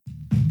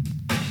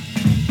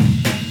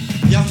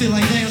feel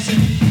like dancing.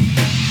 You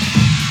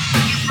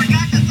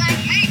forgot to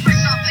thank me for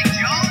something,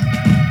 Joe.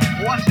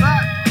 What's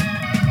that?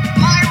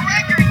 My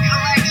record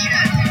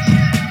collection.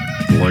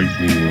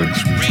 Lightning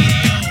Links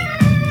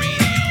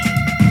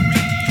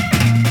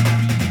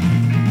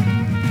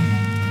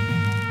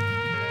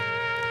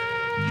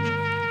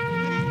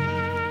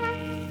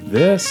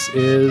This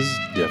is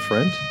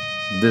different.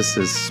 This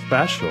is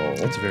special.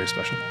 It's very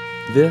special.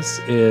 This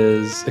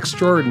is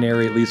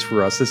extraordinary, at least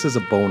for us. This is a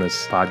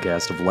bonus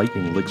podcast of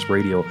Lightning Licks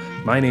Radio.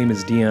 My name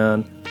is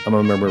Dion. I'm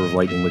a member of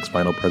Lightning Licks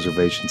Vinyl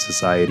Preservation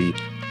Society.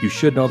 You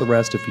should know the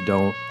rest. If you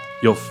don't,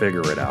 you'll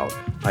figure it out.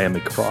 I am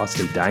across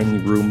a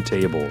dining room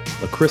table,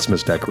 a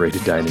Christmas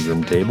decorated dining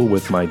room table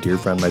with my dear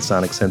friend, my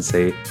Sonic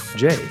Sensei,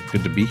 Jay.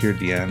 Good to be here,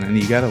 Dion. And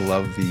you gotta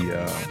love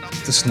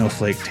the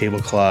snowflake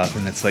tablecloth.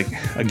 And it's like,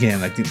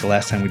 again, I think the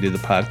last time we did the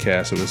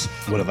podcast, it was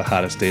one of the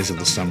hottest days of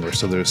the summer.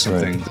 So there's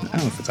something, right. I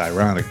don't know if it's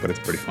ironic, but it's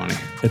pretty funny.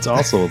 It's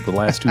also the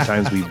last two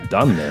times we've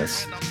done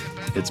this,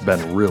 it's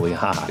been really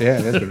hot. Yeah,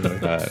 it has been really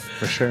hot,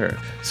 for sure.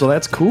 So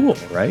that's cool,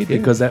 right? Yeah.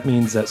 Because that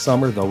means that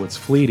summer, though it's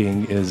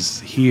fleeting, is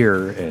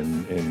here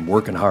and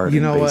working hard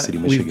in Bay City,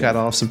 Michigan. We've got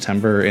all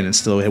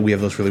we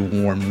have those really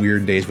warm,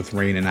 weird days with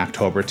rain in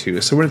October,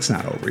 too. So it's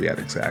not over yet,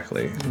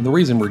 exactly. And the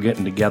reason we're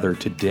getting together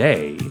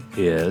today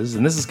is,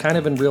 and this is kind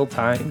of in real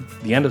time,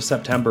 the end of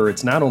September,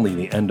 it's not only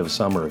the end of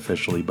summer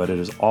officially, but it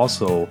is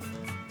also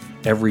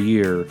every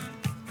year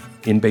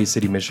in Bay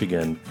City,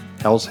 Michigan,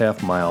 Hell's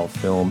Half Mile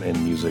Film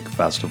and Music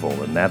Festival,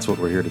 and that's what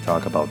we're here to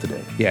talk about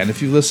today. Yeah, and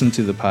if you listen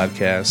to the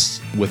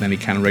podcast with any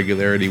kind of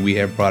regularity, we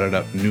have brought it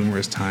up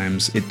numerous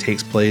times. It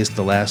takes place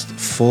the last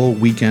full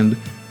weekend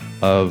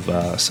of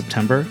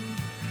September.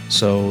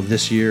 So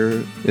this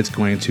year, it's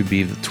going to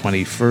be the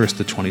 21st,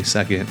 the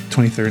 22nd,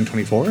 23rd, and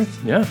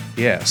 24th? Yeah.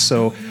 Yeah,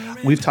 so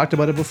we've talked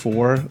about it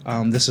before.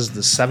 This is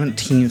the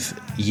 17th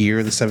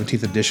year, the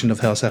 17th edition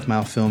of Hell's Half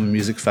Mile Film and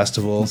Music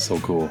Festival. That's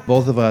so cool.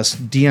 Both of us,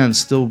 Dion's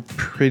still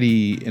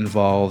pretty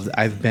involved.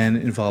 I've been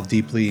involved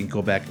deeply and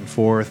go back and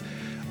forth,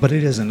 but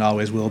it isn't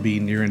always will be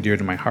near and dear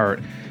to my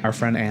heart. Our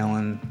friend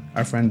Alan,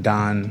 our friend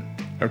Don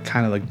are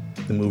kind of like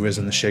the movers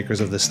and the shakers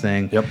of this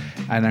thing. Yep.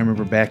 And I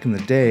remember back in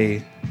the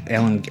day,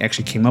 Alan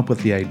actually came up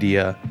with the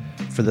idea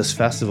for this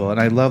festival, and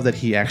I love that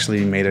he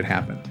actually made it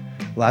happen.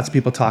 Lots of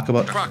people talk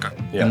about Crocker,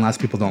 and lots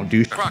of people don't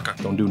do Crocker.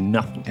 Don't do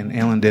nothing. And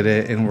Alan did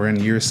it, and we're in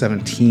year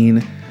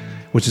 17,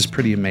 which is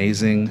pretty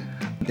amazing.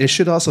 It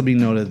should also be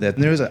noted that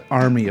there's an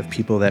army of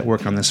people that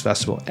work on this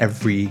festival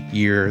every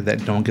year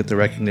that don't get the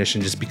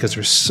recognition just because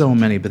there's so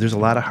many, but there's a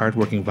lot of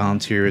hardworking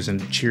volunteers,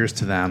 and cheers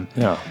to them.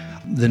 Yeah.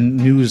 The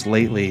news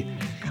lately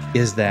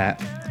is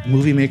that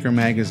Movie Maker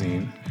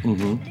magazine,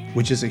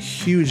 which is a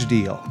huge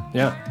deal,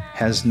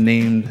 has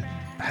named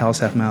Hell's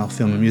Half Mile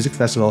Film and Music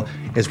Festival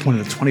is one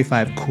of the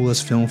 25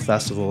 coolest film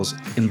festivals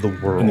in the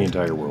world. In the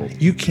entire world.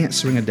 You can't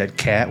swing a dead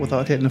cat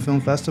without hitting a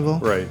film festival.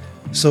 Right.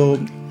 So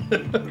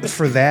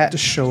for that to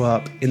show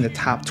up in the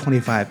top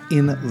 25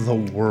 in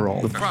the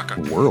world.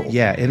 The world.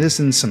 Yeah, it is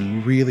in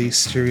some really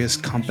serious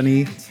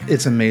company.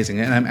 It's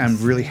amazing. And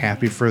I'm really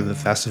happy for the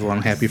festival.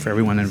 I'm happy for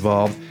everyone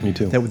involved. Me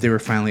too. That they were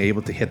finally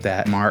able to hit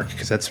that mark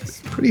because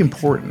that's pretty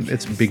important.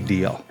 It's a big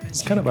deal.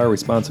 It's kind of our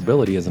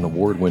responsibility as an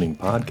award-winning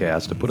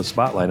podcast to put a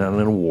spotlight on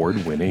an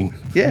award-winning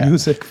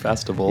music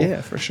festival.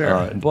 Yeah, for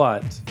sure.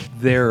 But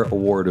their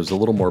award is a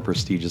little more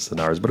prestigious than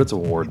ours, but it's an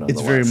award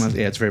nonetheless.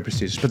 It's very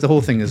prestigious. But the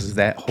whole thing is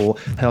that whole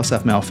Hell's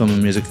Half Mile Film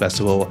and Music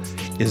Festival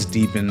is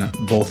deep in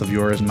both of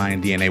yours and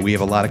mine DNA. We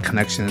have a lot of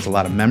connections, a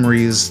lot of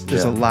memories.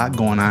 There's a lot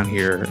going on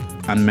here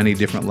on many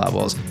different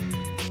levels.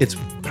 It's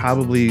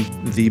probably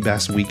the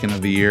best weekend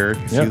of the year.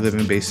 If you live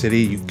in Bay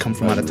City, you come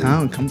from out of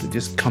town,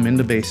 come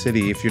into Bay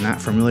City. If you're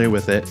not familiar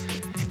with it,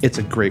 it's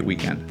a great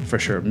weekend for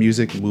sure.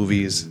 Music,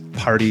 movies,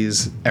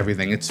 parties,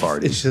 everything. It's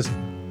just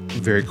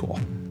very cool.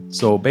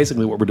 So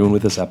basically what we're doing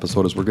with this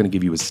episode is we're going to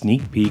give you a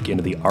sneak peek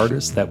into the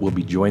artists that will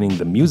be joining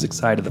the music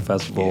side of the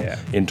festival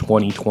in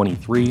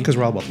 2023. Because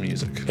we're all about the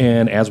music.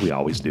 And as we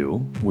always do,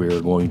 we're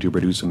going to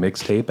produce a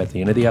mixtape at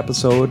the end of the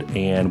episode,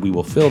 and we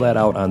will fill that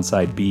out on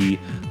side B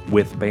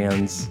with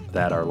bands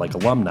that are like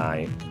alumni,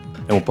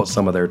 and we'll put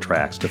some of their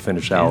tracks to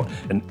finish out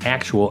an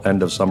actual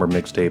end of summer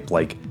mixtape.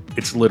 Like,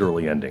 it's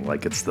literally ending.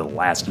 Like, it's the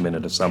last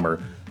minute of summer,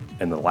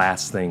 and the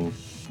last thing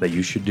that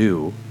you should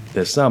do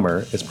this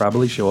summer is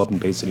probably show up in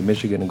Bay City,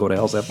 Michigan and go to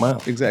Hell's Half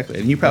Mile. Exactly.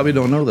 And you probably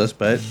don't know this,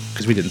 but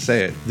because we didn't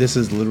say it, this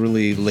is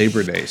literally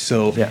Labor Day.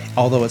 So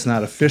although it's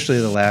not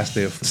officially the last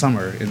day of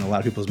summer in a lot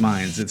of people's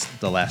minds, it's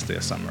the last day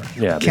of summer.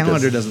 Yeah, the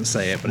calendar doesn't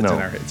say it, but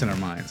it's in our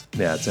minds.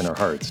 Yeah, it's in our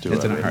hearts too.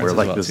 It's in our hearts. We're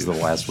like, well, this is the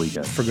last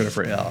weekend. For good or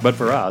for ill. But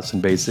for us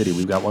in Bay City,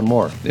 we've got one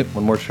more. Yep.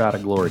 One more shot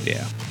of glory.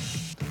 Yeah.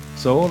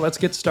 So let's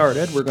get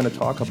started. We're going to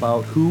talk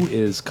about who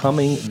is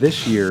coming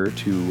this year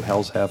to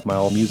Hell's Half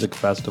Mile Music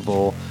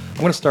Festival. I'm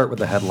going to start with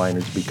the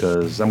headliners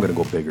because I'm going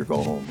to go big or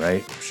go home,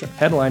 right? Sure.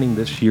 Headlining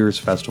this year's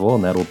festival,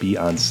 and that'll be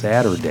on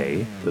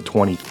Saturday, the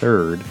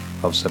 23rd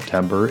of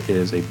September,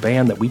 is a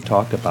band that we've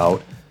talked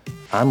about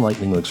on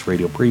Lightning Licks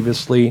Radio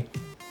previously,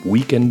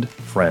 Weekend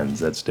Friends.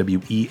 That's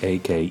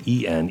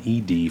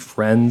Weekend,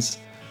 Friends.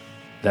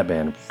 That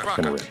band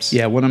fucking rips.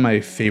 Yeah, one of my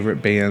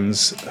favorite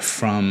bands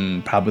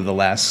from probably the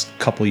last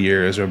couple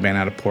years are a band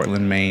out of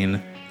Portland,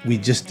 Maine. We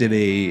just did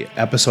a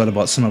episode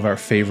about some of our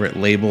favorite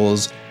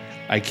labels.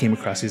 I came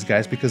across these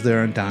guys because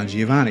they're on Don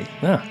Giovanni.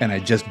 Yeah. And I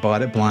just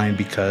bought it blind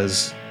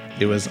because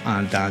it was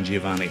on Don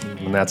Giovanni.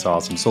 And that's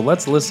awesome. So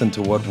let's listen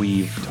to what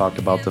we've talked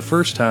about the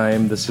first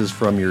time. This is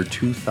from your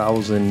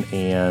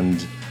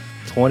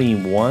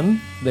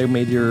 2021. They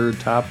made your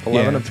top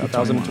 11 of top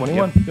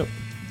 2021. 21. Yep.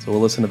 So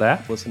we'll listen to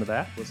that.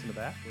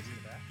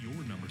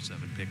 Your number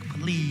 7 pick,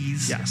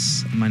 please.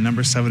 Yes. My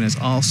number 7 is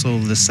also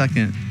the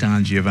second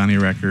Don Giovanni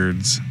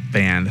Records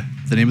band.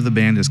 The name of the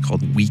band is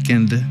called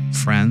Weekend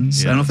Friends.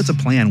 Yes. I don't know if it's a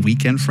play on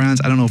Weekend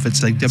Friends. I don't know if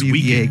it's like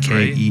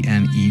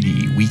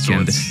W-E-A-K-E-N-E-D.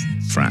 Weekend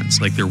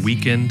Friends. Like their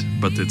weekend,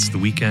 but it's the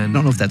I weekend.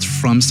 don't know if that's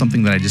from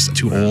something that I just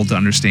too old to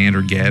understand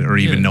or get or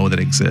even know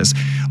that exists.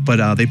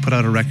 But they put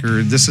out a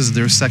record. This is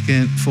their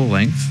second full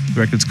length.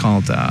 The record's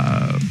called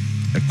A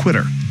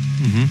Quitter.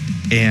 Mm-hmm.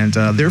 And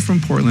they're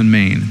from Portland,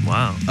 Maine.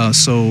 Wow.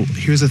 So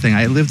here's the thing.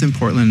 I lived in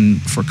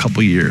Portland for a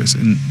couple years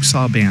and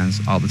saw bands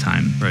all the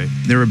time. Right.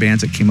 There were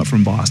bands that came up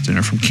from Boston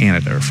or from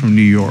Canada or from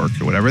New York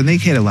or whatever. And they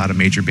had a lot of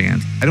major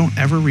bands. I don't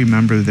ever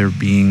remember there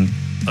being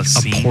A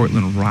scene.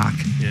 Portland rock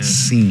Yeah.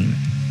 scene.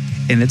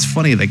 And it's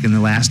funny, like in the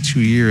last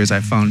 2 years,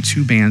 I found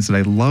 2 bands that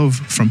I love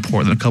from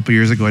Portland. A couple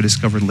years ago, I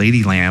discovered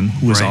Lady Lamb,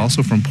 who was Right.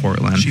 also from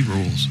Portland. She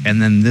rules.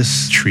 And then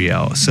this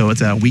trio. So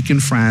it's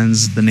Weekend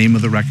Friends. The name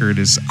of the record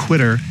is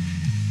Quitter.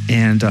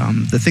 And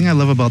the thing I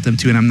love about them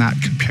too, and I'm not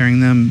comparing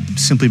them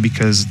simply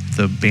because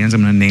the bands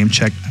I'm going to name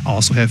check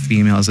also have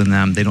females in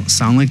them. They don't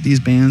sound like these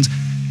bands.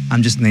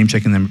 I'm just name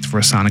checking them for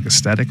a sonic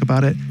aesthetic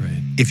about it.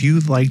 Right. If you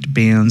liked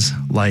bands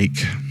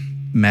like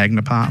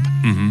Magnapop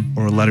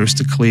or Letters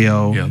to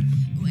Cleo Yep.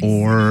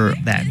 or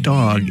That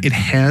Dog, it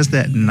has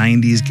that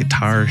 90s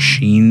guitar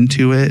sheen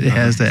to it. It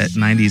has that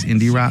 90s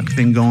indie rock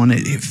thing going.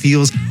 It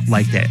feels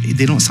like that.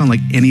 They don't sound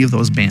like any of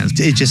those bands.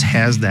 It just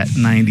has that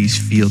 90s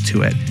feel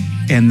to it.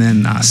 And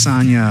then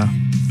Sonia,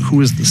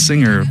 who is the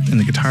singer and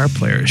the guitar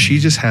player, she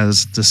just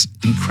has this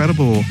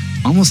incredible,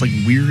 almost like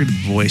weird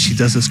voice. She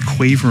does this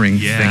quavering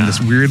thing, this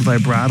weird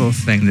vibrato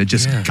thing that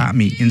just got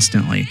me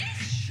instantly.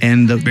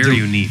 And Very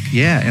unique.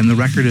 Yeah, and the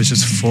record is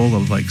just full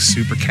of like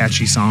super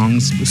catchy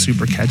songs with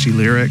super catchy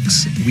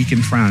lyrics.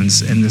 Weekend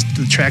Friends, and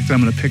the track that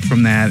I'm going to pick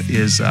from that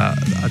is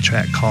a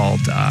track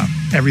called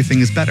 "Everything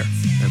Is Better."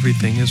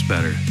 Everything is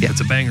better. Yeah.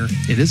 It's a banger.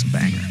 It is a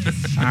banger.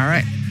 All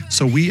right,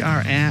 so we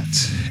are at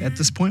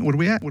this point. What are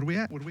we at?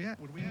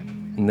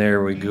 And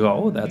there we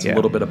go. That's a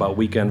little bit about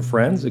Weekend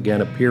Friends.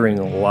 Again,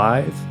 appearing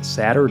live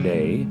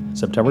Saturday,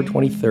 September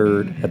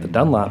 23rd at the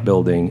Dunlop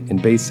Building in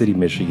Bay City,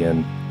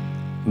 Michigan.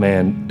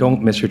 Man,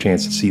 don't miss your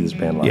chance to see this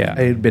band live. Yeah,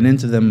 I had been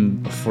into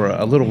them for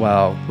a little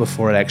while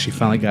before I actually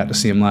finally got to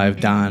see them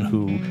live.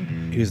 Don,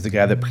 he was the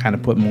guy that kind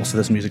of put most of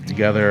this music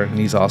together, and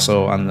he's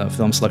also on the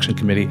film selection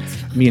committee.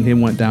 Me and him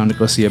went down to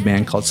go see a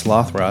band called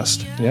Sloth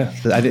Rust. Yeah.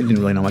 I didn't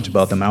really know much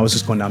about them. I was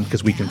just going down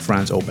because Weekend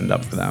Friends opened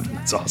up for them.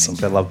 That's awesome.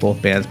 I love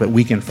both bands, but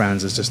Weekend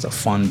Friends is just a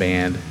fun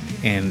band,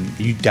 and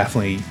you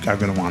definitely are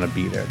going to want to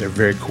be there. They're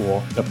very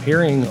cool.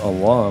 Appearing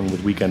along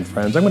with Weekend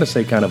Friends, I'm going to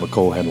say kind of a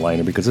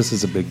co-headliner because this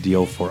is a big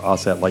deal for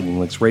us at Lightning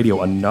Licks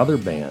Radio. Another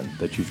band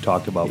that you've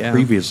talked about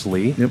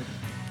previously. Yep.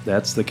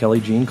 That's the Kelly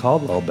Jean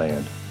Caldwell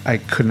Band. I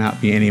could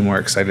not be any more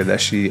excited that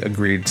she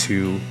agreed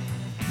to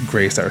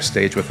grace our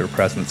stage with her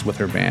presence with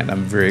her band.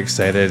 I'm very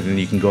excited, and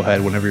you can go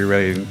ahead whenever you're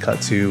ready and cut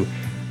to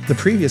the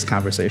previous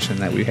conversation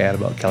that we had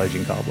about Kelly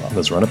Jean Caldwell.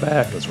 Let's run it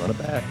back.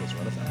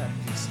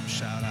 Some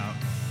shout out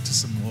to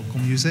some local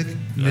music,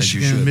 you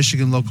should.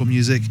 Michigan local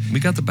music. We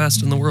got the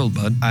best in the world,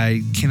 bud.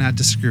 I cannot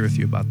disagree with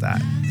you about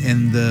that.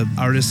 And the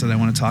artist that I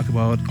want to talk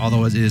about,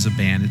 although it is a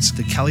band, it's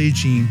the Kelly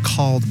Jean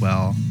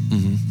Caldwell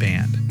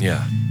band.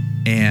 Yeah.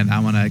 And I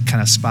want to kind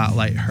of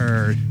spotlight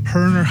her.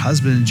 Her and her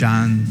husband,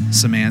 John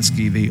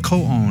Szymanski, they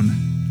co-own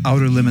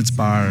Outer Limits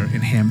Bar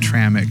in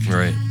Hamtramck,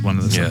 Right. one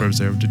of the suburbs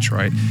there of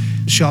Detroit.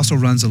 She also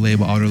runs the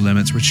label Outer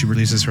Limits, which she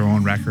releases her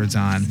own records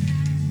on.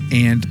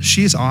 And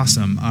she is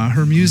awesome.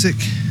 Her music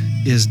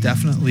is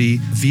definitely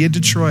via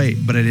Detroit,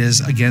 but it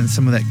is, again,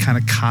 some of that kind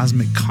of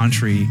cosmic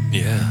country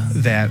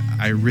that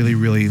I really,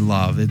 really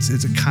love.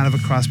 It's a kind of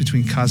a cross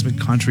between cosmic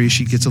country.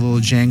 She gets a little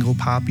jangle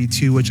poppy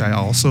too, which I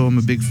also am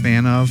a big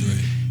fan of.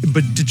 Right.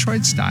 But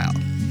Detroit style.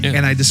 Yeah.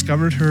 And I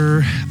discovered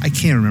her, I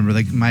can't remember,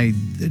 like my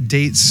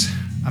dates,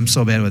 I'm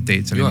so bad with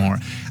dates anymore.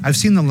 I've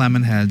seen the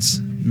Lemonheads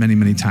many,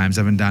 many times.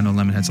 I've been down to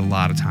Lemonheads a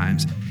lot of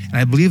times. And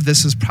I believe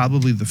this is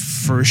probably the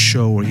first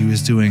show where he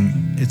was doing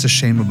It's a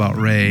Shame About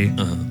Ray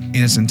in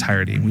its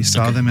entirety. We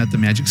saw them at the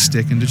Magic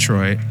Stick in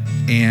Detroit,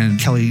 and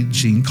Kelly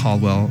Jean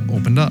Caldwell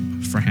opened up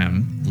for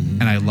him.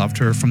 And I loved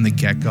her from the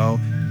get-go.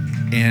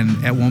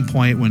 And at one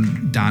point when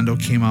Dondo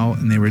came out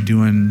and they were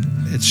doing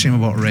It's a Shame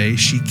About Ray,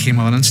 she came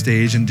out on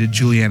stage and did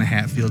Juliana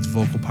Hatfield's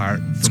vocal part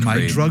for My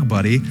great. Drug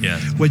Buddy,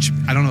 which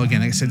I don't know,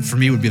 again, like I said, for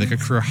me would be like a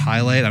career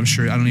highlight. I'm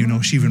sure, I don't even know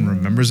if she even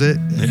remembers it,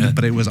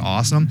 but it was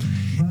awesome.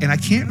 And I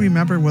can't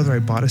remember whether I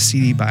bought a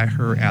CD by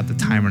her at the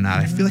time or not.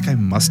 I feel like I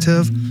must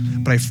have,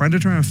 but I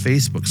friended her on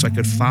Facebook so I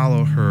could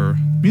follow her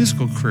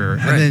musical career.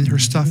 Right. And then her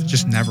stuff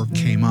just never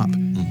came up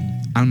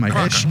on my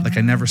dish. Like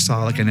I never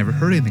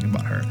heard anything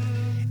about her.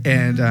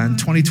 And in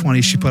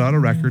 2020, she put out a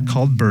record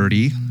called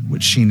Birdie,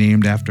 which she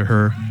named after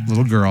her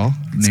little girl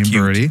named cute.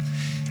 Birdie.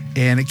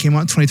 And it came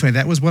out in 2020.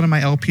 That was one of my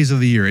LPs of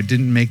the year. It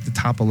didn't make the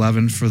top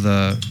 11 for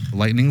the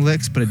Lightning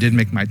Licks, but it did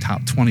make my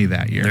top 20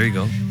 that year. There you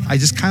go. I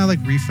just kind of like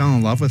re-fell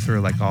in love with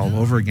her like all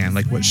over again.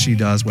 Like what she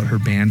does, what her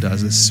band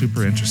does is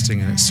super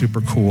interesting and it's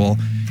super cool.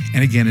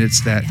 And again,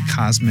 it's that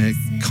cosmic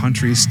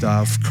country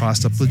stuff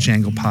crossed up with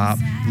jangle pop.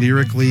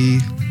 Lyrically,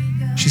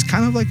 she's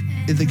kind of like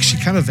she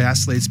kind of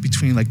vacillates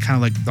between like kind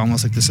of like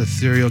almost like this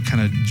ethereal kind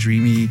of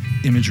dreamy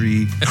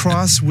imagery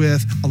cross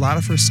with a lot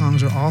of her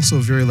songs are also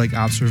very like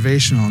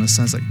observational in a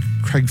sense, like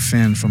Craig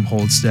Finn from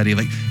Hold Steady.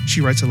 Like she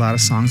writes a lot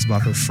of songs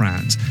about her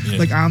friends. Yeah.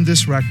 Like on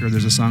this record,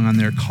 there's a song on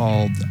there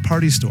called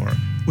Party Store,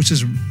 which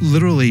is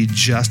literally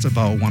just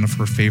about one of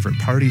her favorite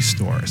party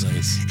stores.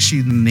 Nice.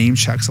 She name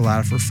checks a lot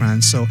of her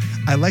friends. So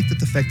I like that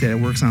the fact that it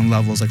works on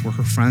levels like where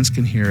her friends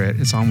can hear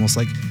it. It's almost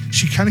like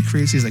she kind of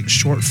creates these like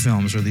short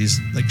films or these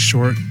like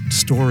short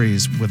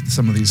stories with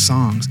some of these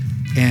songs.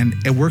 And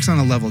it works on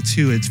a level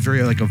too. It's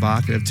very like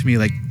evocative to me.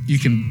 Like you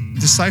can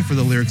decipher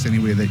the lyrics any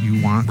way that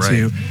you want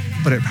to,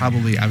 but it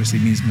probably obviously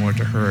means more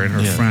to her and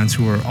her friends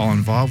who are all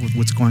involved with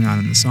what's going on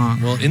in the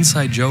song. Well,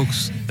 inside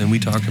jokes, and we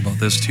talked about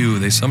this too,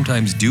 they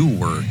sometimes do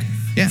work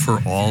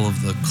for all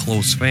of the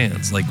close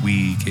fans. Like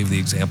we gave the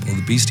example of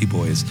the Beastie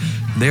Boys.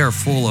 They are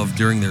full of,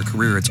 during their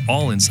career, it's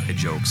all inside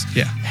jokes.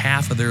 Yeah.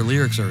 Half of their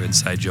lyrics are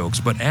inside jokes.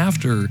 But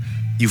after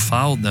you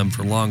followed them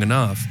for long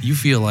enough, you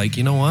feel like,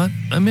 you know what?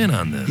 I'm in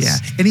on this. Yeah.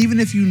 And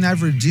even if you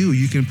never do,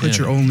 you can put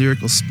your own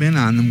lyrical spin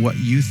on them, what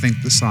you think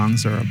the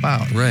songs are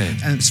about. Right.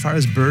 And as far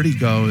as Birdie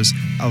goes,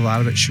 a lot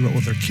of it she wrote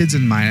with her kids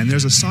in mind. And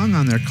there's a song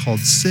on there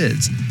called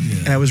SIDS. Yeah.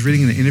 And I was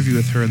reading an interview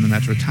with her in the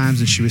Metro Times,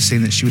 and she was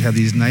saying that she would have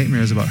these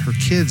nightmares about her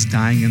kids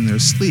dying in their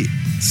sleep.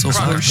 So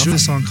smart. She wrote a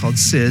song called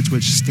SIDS,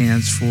 which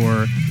stands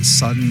for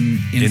Sudden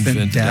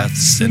Infant Death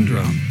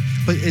Syndrome.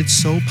 But it's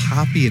so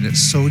poppy and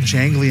it's so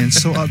jangly and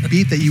so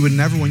upbeat that you would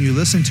never, when you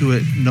listen to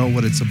it, know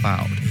what it's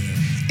about.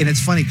 And it's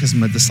funny because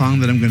the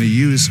song that I'm going to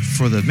use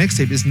for the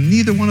mixtape is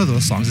neither one of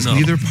those songs. It's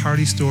neither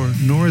Party Store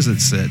nor is it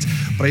SIDS.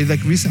 But I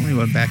like recently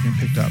went back and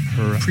picked up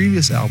her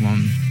previous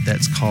album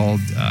that's called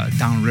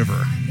Down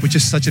River, which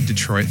is such a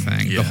Detroit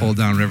thing, the whole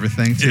Down River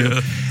thing too.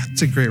 Yeah.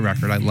 It's a great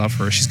record. I love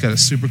her. She's got a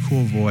super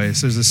cool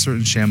voice. There's a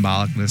certain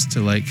shambolicness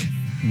to like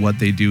what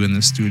they do in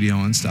the studio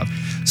and stuff.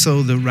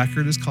 So the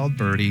record is called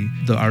Birdie.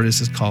 The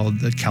artist is called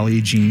the Kelly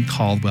Jean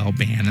Caldwell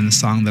Band. And the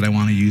song that I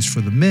want to use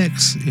for the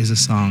mix is a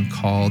song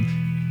called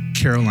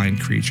Caroline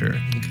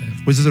Creature. Okay.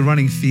 Which is a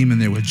running theme in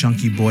there with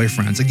junkie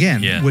boyfriends.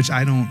 Again, which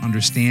I don't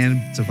understand.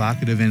 It's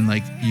evocative and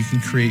like you can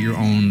create your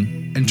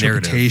own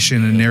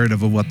interpretation and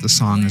narrative of what the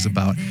song is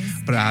about.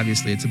 But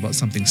obviously it's about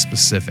something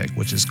specific,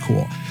 which is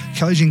cool.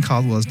 Kelly Jean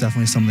Caldwell is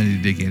definitely something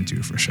to dig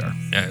into for sure.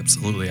 Yeah,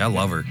 absolutely. I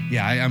love her.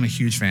 Yeah, I'm a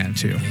huge fan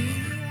too.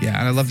 Yeah,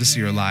 and I love to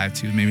see her live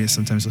too. Maybe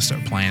sometimes we'll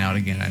start playing out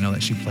again. I know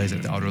that she plays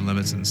at the Outer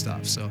Limits and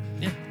stuff. So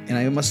And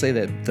I must say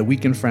that the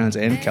Weekend Friends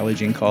and Kelly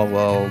Jean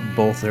Caldwell,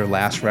 both their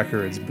last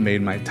records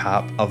made my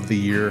top of the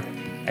year.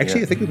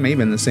 Actually, I think it may have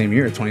been the same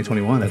year,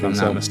 2021, if I'm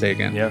not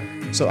mistaken. Yeah.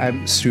 So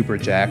I'm super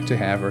jacked to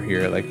have her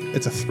here. Like,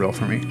 it's a thrill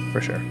for me,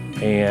 for sure.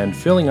 And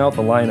filling out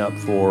the lineup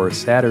for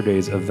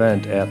Saturday's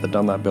event at the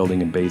Dunlop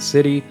Building in Bay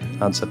City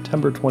on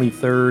September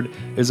 23rd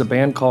is a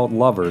band called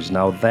Lovers.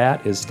 Now,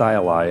 that is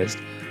stylized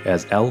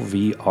as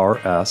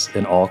LVRS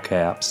in all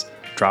caps,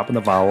 dropping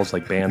the vowels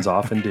like bands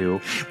often do.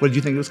 What did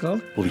you think it was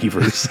called?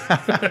 Levers.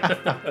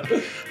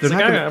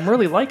 I'm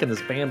really liking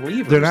this band,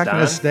 Levers. They're not going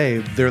to stay.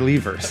 They're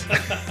levers.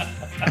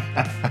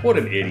 What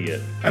an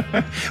idiot.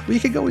 Well,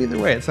 you could go either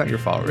way. It's not your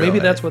fault, really. Maybe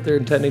that's what they're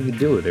intending to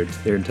do.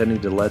 They're intending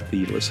to let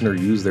the listener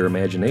use their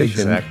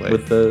imagination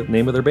with the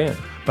name of their band.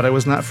 But I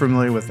was not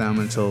familiar with them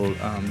until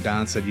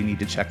Don said you need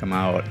to check them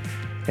out.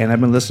 And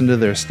I've been listening to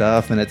their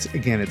stuff, and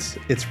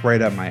it's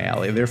right up my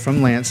alley. They're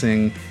from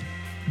Lansing,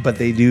 but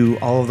they do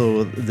all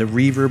of the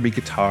reverby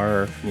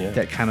guitar,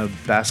 that kind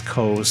of West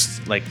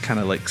Coast, like kind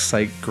of like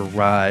psych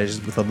garage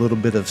with a little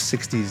bit of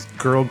 60s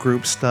girl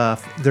group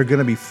stuff. They're going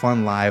to be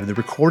fun live. The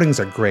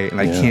recordings are great,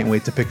 and I can't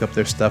wait to pick up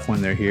their stuff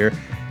when they're here.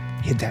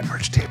 Hit that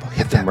merch table.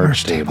 Hit that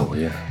merch table.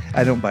 Yeah.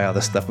 I don't buy all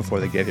this stuff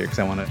before they get here because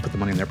I want to put the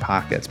money in their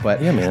pockets.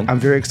 But man. I'm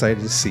very excited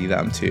to see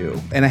them too.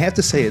 And I have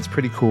to say, it's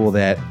pretty cool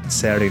that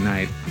Saturday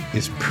night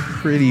is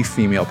pretty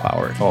female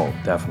powered. Oh,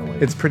 definitely.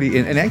 It's pretty,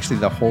 and actually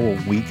the whole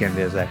weekend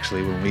is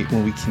actually when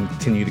we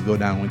continue to go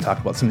down and we talk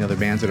about some of the other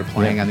bands that are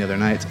playing on the other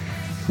nights,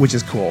 which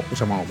is cool,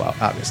 which I'm all about,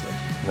 obviously.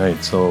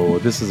 Right, so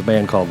this is a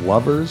band called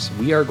Lovers.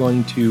 We are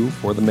going to,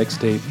 for the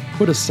mixtape,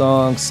 put a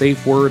song,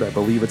 Safe Word. I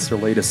believe it's their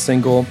latest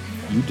single.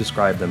 You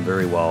described them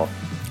very well.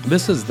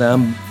 This is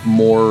them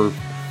more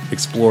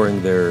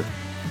exploring their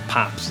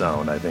pop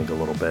sound, I think, a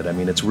little bit. I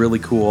mean, it's really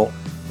cool.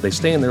 They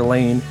stay in their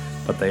lane,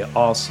 but they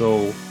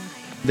also...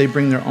 They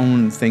bring their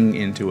own thing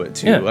into it,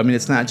 too. Yeah. I mean,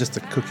 it's not just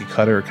a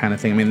cookie-cutter kind of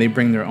thing. I mean, they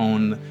bring their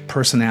own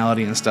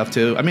personality and stuff,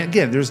 too. I mean,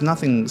 again, there's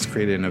nothing that's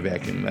created in a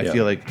vacuum. I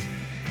feel like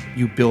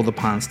you build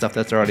upon stuff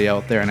that's already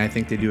out there, and I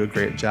think they do a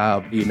great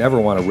job. You never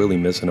want to really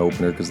miss an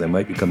opener because they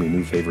might become your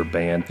new favorite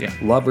band. Yeah.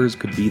 Lovers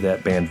could be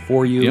that band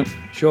for you. Yep.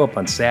 Show up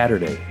on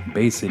Saturday,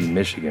 Bay City,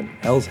 Michigan.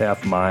 Hell's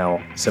Half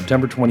Mile,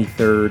 September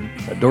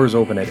 23rd. Doors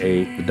open at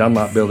 8. The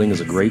Dunlop Building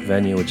is a great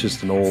venue. It's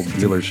just an old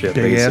dealership,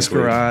 Big ass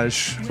basically.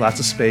 garage, lots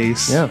of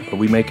space. Yeah, but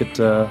we make it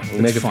fun.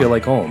 feel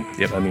like home.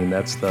 Yep. I mean,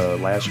 that's the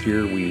last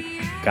year we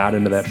got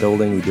into that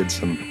building. We did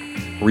some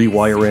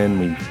rewiring.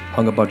 We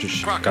hung a bunch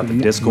of got the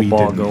disco We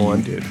ball did.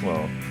 going. You did.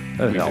 Well,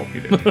 that helped.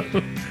 You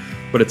did.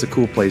 But it's a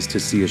cool place to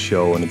see a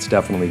show, and it's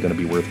definitely going to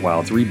be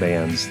worthwhile. 3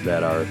 bands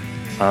that are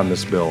on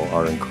this bill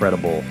are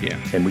incredible. Yeah.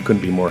 And we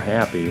couldn't be more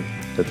happy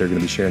that they're going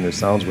to be sharing their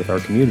sounds with our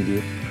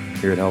community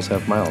here at Hell's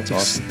Half Mile. It's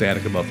awesome.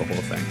 Ecstatic about the whole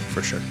thing,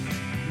 for sure.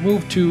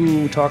 Move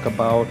to talk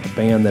about a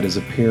band that is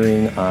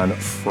appearing on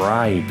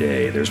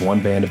Friday. There's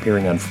one band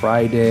appearing on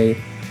Friday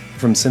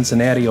from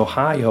Cincinnati,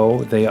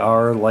 Ohio. They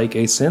are like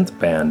a synth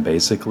band,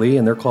 basically,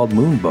 and they're called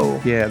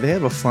Moonbow. Yeah, they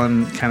have a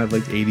fun kind of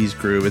like 80s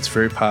groove. It's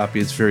very poppy,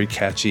 it's very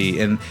catchy,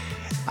 and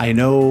I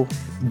know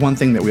one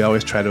thing that we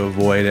always try to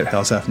avoid at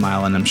Hell's Half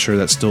Mile, and I'm sure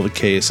that's still the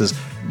case, is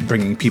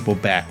bringing people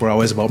back. We're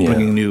always about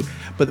bringing new,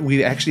 but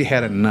we actually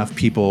had enough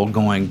people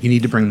going, you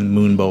need to bring the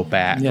Moonbow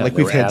back. Yeah, like they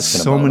we've were had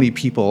asking so about many it.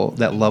 people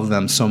that love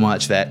them so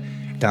much that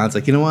Don's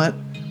like, you know what?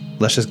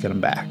 Let's just get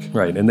them back.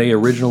 Right, and they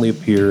originally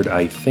appeared,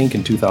 I think,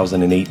 in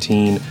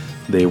 2018.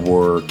 They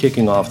were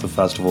kicking off the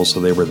festival,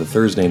 so they were the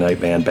Thursday night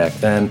band back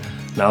then.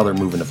 Now they're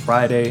moving to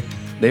Friday.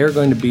 They are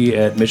going to be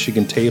at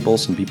Michigan Table.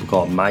 Some people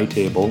call it My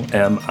Table,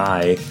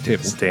 M-I,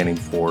 Table. standing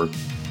for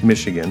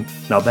Michigan.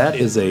 Now that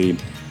is I'm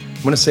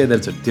going to say that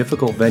it's a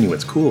difficult venue.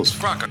 It's cool as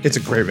fuck, It's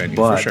a great venue,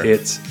 but for sure.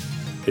 it's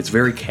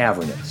very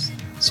cavernous.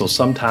 So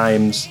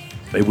sometimes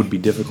it would be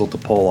difficult to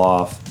pull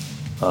off,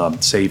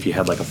 say if you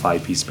had like a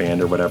 5-piece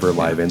band or whatever,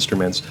 live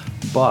instruments.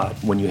 But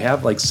when you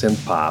have like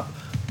synth pop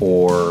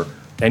or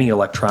any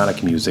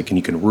electronic music and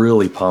you can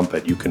really pump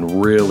it, you can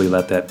really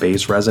let that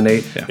bass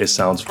resonate, it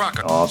sounds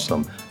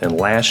awesome. And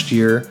last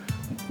year,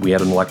 we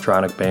had an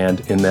electronic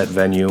band in that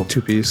venue.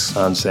 2-piece.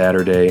 On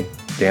Saturday.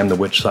 Damn the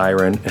Witch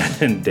Siren,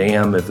 and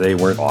damn if they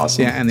weren't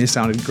awesome. Yeah, and they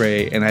sounded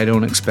great, and I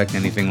don't expect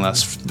anything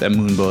less. That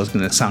Moonbow is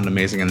going to sound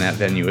amazing in that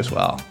venue as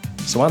well.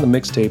 So on the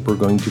mixtape, we're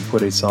going to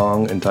put a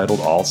song entitled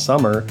All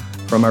Summer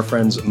from our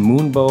friends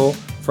Moonbow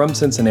from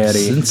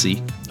Cincinnati.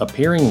 Cincy.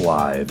 Appearing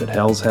live at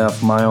Hell's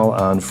Half Mile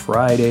on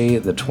Friday,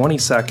 the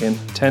 22nd,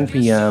 10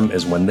 p.m.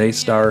 is when they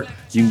start.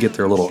 You can get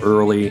there a little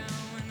early.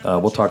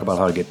 We'll talk about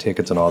how to get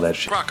tickets and all that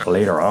shit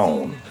later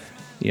on.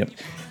 Yep.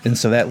 And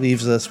so that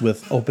leaves us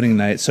with opening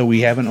night. So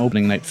we have an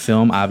opening night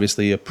film,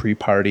 obviously a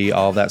pre-party,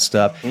 all that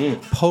stuff.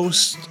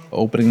 Post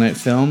opening night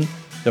film,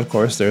 of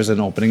course, there's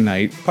an opening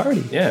night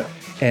party. Yeah.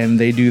 And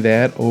they do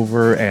that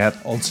over at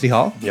Old City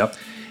Hall. Yep.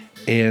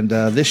 And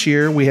this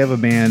year we have a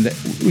band,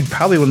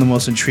 probably one of the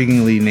most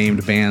intriguingly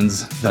named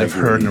bands that I've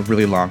heard in a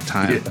really long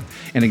time. Yeah.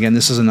 And again,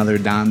 this is another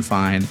Don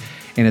find,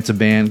 and it's a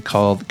band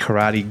called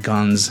Karate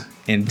Guns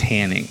and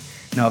Tanning.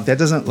 Now, if that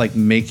doesn't like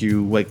make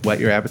you like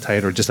whet your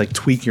appetite or just like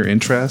tweak your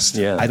interest,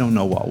 I don't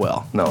know what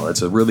will. No,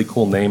 it's a really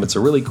cool name. It's a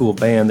really cool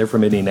band. They're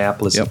from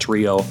Indianapolis, a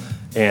trio.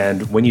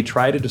 And when you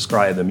try to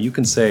describe them, you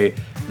can say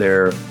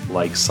they're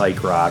like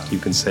psych rock. You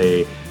can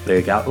say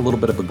they got a little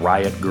bit of a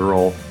Riot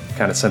Girl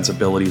kind of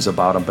sensibilities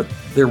about them, but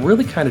they're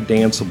really kind of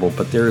danceable.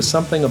 But there is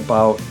something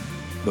about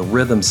the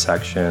rhythm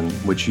section,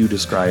 which you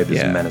described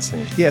as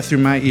menacing. Yeah, through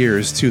my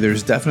ears, too.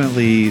 There's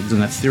definitely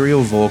an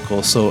ethereal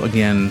vocal. So,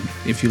 again,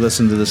 if you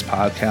listen to this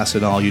podcast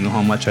at all, you know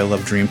how much I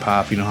love dream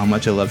pop. You know how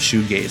much I love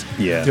shoegaze.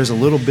 Yeah. There's a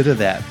little bit of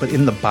that. But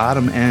in the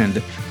bottom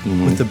end,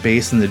 with the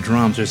bass and the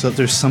drums,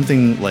 there's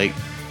something, like,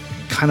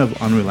 kind of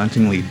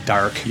unrelentingly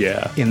dark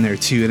in there,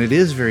 too. And it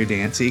is very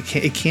dancey.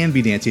 It can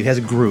be dancey. It has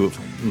a groove.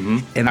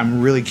 And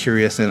I'm really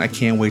curious, and I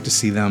can't wait to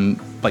see them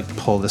like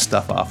pull this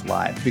stuff off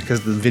live,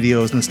 because the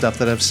videos and stuff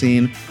that I've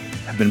seen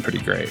have been pretty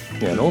great.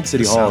 Yeah, and Old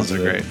City Hall is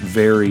a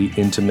very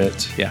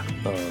intimate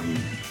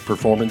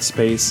performance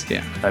space.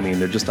 Yeah. I mean,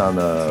 they're just on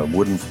the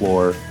wooden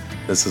floor.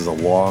 This is a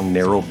long,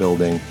 narrow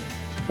building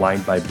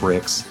lined by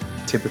bricks.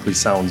 Typically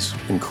sounds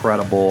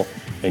incredible,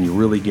 and you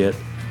really get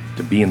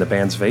to be in the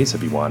band's face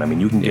if you want. I mean,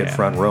 you can get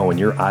front row and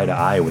you're eye to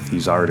eye with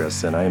these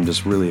artists, and I am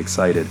just really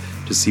excited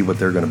to see what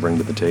they're going to bring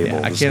to the table.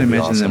 Yeah, I can't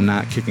imagine them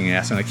not kicking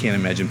ass, and I can't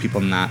imagine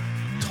people not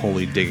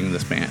totally digging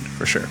this band,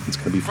 for sure. It's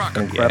going to be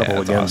fucking incredible.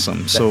 Yeah, again.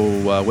 Awesome.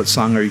 So what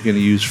song are you going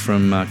to use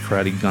from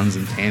Karate Guns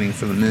and Tanning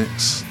for the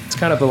mix? It's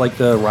kind of like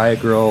the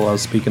Riot Girl I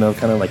was speaking of,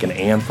 kind of like an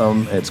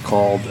anthem. It's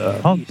called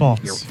Punk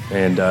Balls.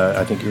 And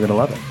I think you're going to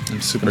love it.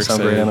 I'm super It's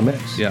gonna excited. sound great on the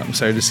mix. Yeah, I'm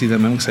excited to see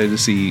them. I'm excited to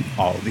see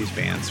all of these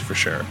bands, for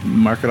sure.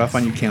 Mark it off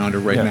on your calendar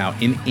right now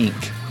in ink.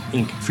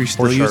 If you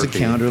still Or use a Sharpie.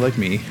 calendar like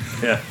me,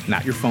 Yeah.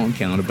 not your phone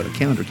calendar, but a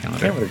calendar.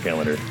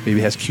 Calendar.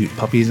 Maybe it has cute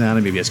puppies on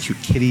it. Maybe it has cute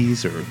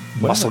kitties or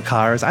muscle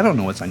cars. I don't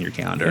know what's on your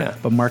calendar, Yeah.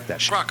 but mark that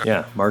shit.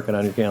 Yeah, mark it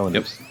on your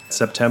calendars.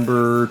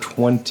 September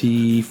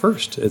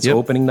 21st. It's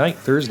opening night,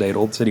 Thursday at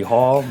Old City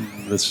Hall.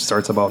 This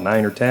starts about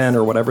 9 or 10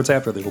 or whatever. It's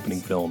after the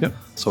opening film. Yep.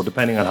 So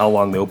depending on how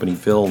long the opening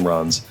film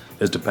runs,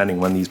 is depending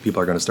when these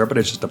people are going to start, but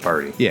it's just a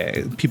party.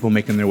 Yeah, people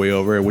making their way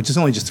over, which is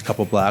only just a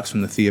couple blocks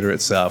from the theater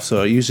itself.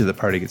 So usually the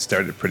party gets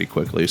started pretty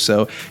quickly.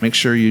 So make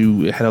sure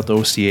you head out to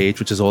OCH,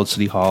 which is Old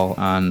City Hall,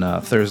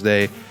 on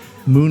Thursday.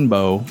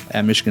 Moonbow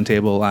at Michigan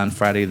Table on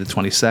Friday the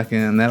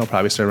 22nd. That'll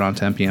probably start around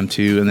 10 p.m.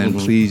 too. And then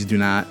please do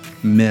not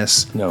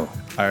miss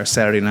our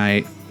Saturday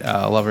night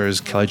Lovers,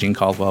 Kelly Jean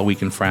Caldwell,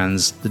 Weekend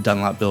Friends, the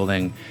Dunlop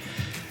Building.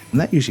 And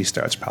that usually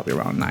starts probably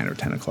around 9 or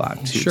 10 o'clock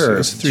too. Sure, so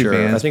it's three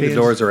bands. I think the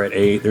doors are at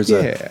 8. There's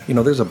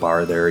there's a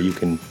bar there. There's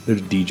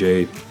a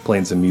DJ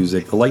playing some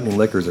music. The Lightning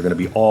Liquors are going to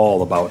be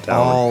all about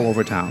town. All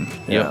over town.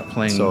 Yeah.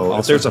 Playing so all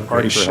if there's a sorts of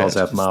party great for shit. Hell's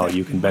Half Mile,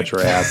 you can bet your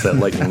ass that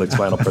Lightning Licks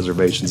Vinyl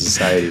Preservation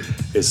Society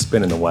is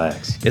spinning the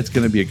wax. It's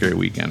going to be a great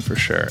weekend for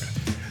sure.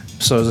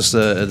 So is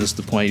this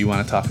the point you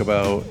want to talk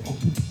about?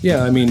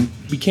 Yeah, I mean,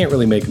 we can't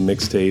really make a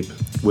mixtape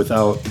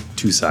without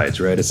two sides,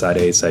 right? A side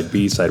A, side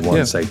B, side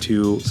 1, side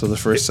 2. So the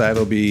first side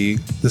will be...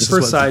 The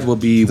first side will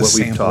be what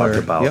we've talked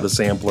about, Yep. the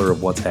sampler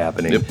of what's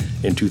happening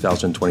in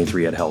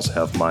 2023 at Hell's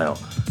Half Mile.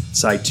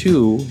 Side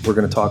 2, we're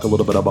going to talk a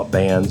little bit about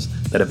bands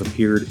that have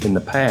appeared in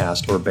the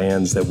past or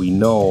bands that we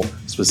know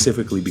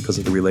specifically because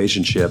of the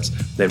relationships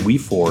that we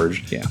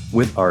forged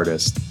with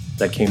artists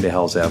that came to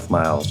Hell's Half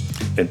Mile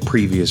in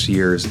previous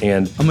years.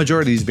 And a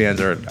majority of these bands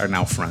are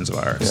now friends of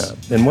ours.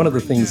 Yeah. And one of the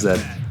things that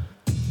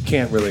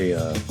can't really...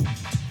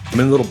 I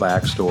mean, a little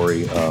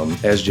backstory.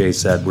 As Jay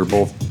said, we're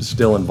both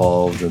still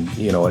involved, and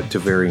to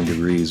varying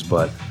degrees.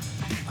 But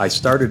I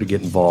started to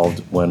get involved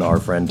when our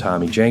friend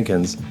Tommy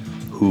Jenkins,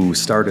 who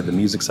started the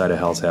music side of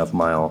Hell's Half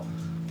Mile,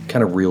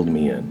 kind of reeled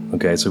me in.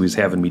 Okay, so he's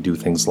having me do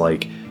things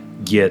like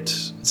get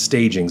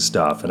staging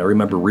stuff, and I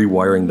remember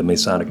rewiring the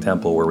Masonic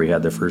Temple where we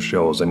had the first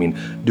shows. I mean,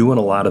 doing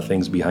a lot of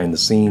things behind the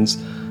scenes.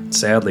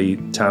 Sadly,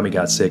 Tommy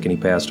got sick and he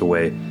passed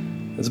away.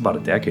 It's about a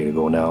decade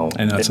ago now.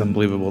 I know, it's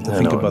unbelievable to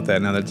think about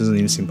that now. That doesn't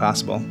even seem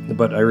possible.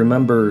 But I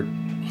remember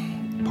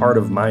part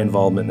of my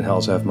involvement in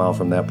Hell's Half Mile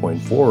from that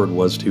point forward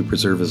was to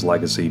preserve his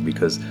legacy,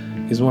 because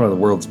he's one of the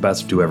world's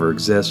best to ever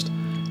exist.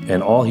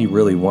 And all he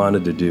really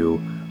wanted to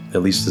do,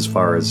 at least as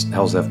far as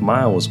Hell's Half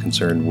Mile was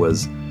concerned,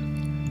 was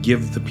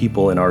give the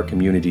people in our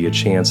community a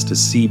chance to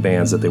see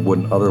bands that they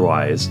wouldn't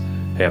otherwise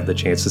have the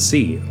chance to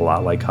see. A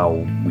lot like how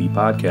we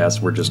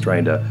podcast, we're just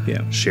trying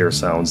to share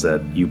sounds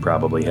that you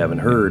probably haven't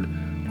heard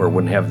or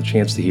wouldn't have the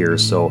chance to hear.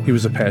 So he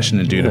was a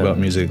passionate dude about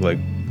music, like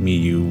me,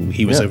 you.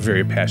 He was a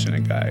very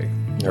passionate guy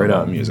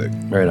about music.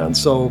 Right on.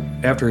 So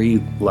after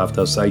he left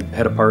us, I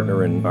had a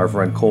partner in our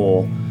friend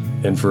Cole,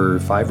 and for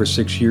 5 or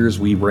 6 years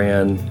we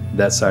ran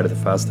that side of the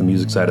fest, the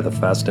music side of the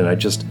fest, and I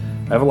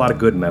have a lot of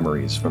good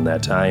memories from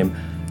that time.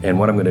 And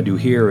what I'm going to do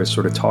here is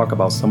sort of talk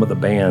about some of the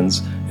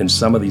bands and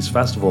some of these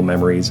festival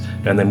memories,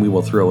 and then we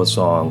will throw a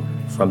song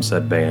from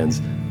said bands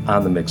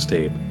on the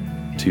mixtape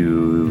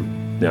to,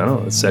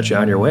 set you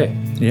on your way.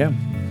 Yeah.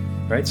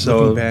 Right? So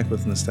looking back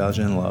with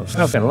nostalgia and love. I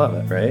kind of love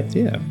it, right?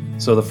 Yeah.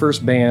 So the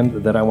first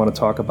band that I want to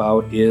talk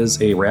about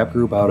is a rap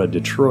group out of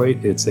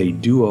Detroit. It's a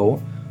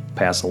duo,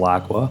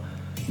 Pasalacqua.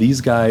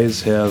 These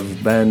guys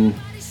have been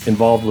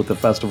involved with the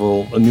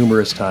festival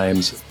numerous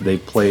times. They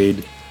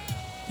played,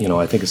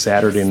 I think a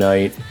Saturday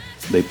night.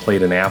 They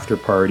played an after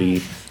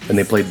party, and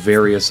they played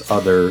various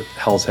other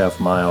Hell's Half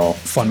Mile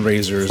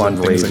fundraisers and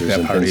things like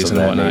that, parties and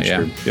whatnot.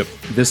 Yeah. Yep.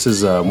 This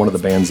is one of the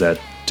bands that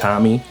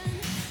Tommy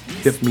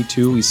hipped me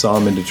to. We saw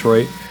him in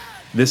Detroit.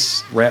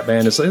 This rap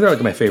band they're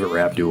like my favorite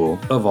rap duo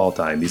of all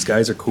time. These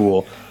guys are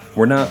cool.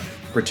 We're not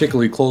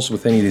particularly close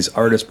with any of these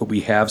artists, but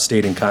we have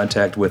stayed in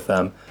contact with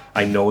them.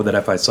 I know that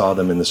if I saw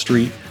them in the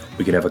street,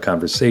 we could have a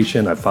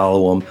conversation. I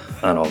follow them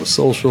on all the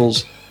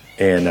socials,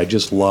 and I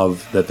just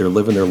love that they're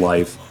living their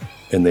life,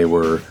 and they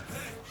were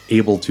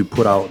able to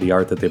put out the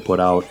art that they put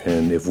out.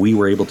 And if we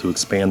were able to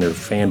expand their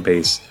fan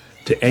base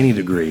to any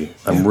degree,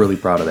 I'm really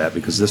proud of that,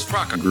 because this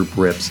group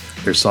rips.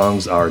 Their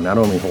songs are not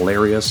only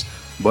hilarious,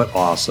 but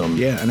awesome.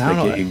 Yeah, and I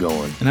don't get you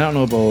going. And I don't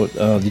know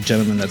about the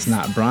gentleman that's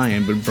not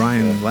Brian, but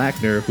Brian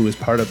Lackner, who is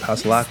part of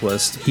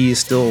Pasalacqua, he is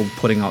still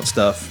putting out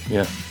stuff.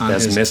 Yeah,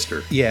 as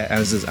Mister. Yeah,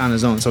 on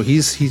his own. So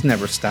he's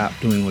never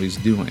stopped doing what he's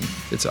doing.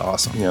 It's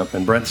awesome. Yeah,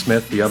 and Brent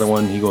Smith, the other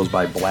one, he goes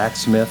by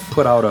Blacksmith,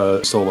 put out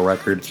a solo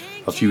record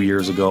a few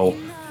years ago,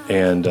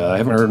 and I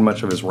haven't heard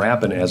much of his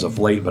rapping as of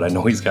late, but I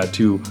know he's got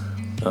 2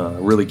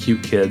 really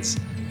cute kids.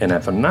 And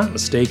if I'm not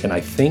mistaken, I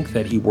think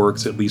that he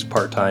works at least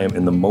part-time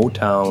in the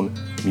Motown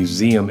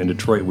Museum in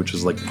Detroit, which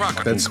is like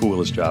the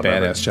coolest job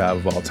ever. Badass job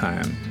of all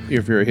time.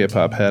 If you're a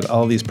hip-hop head,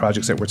 all these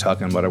projects that we're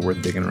talking about are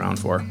worth digging around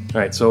for. All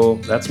right, so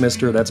that's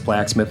Mister, that's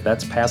Blacksmith,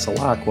 that's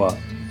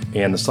Pasalacqua.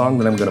 And the song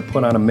that I'm going to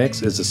put on a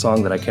mix is a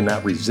song that I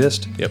cannot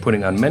resist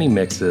putting on many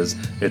mixes.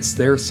 It's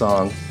their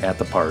song, At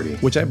the Party.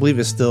 Which I believe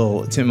is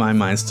still, to my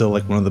mind, still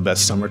like one of the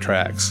best summer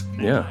tracks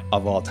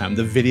of all time.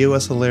 The video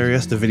is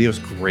hilarious. The video is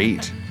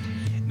great.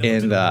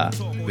 And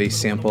they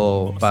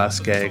sample Boss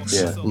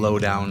Skaggs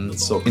Lowdown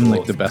so cool. in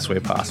like the best way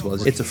possible.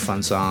 It's a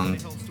fun song.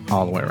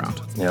 all the way around.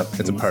 Yep.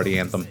 It's a party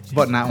anthem,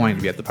 but not wanting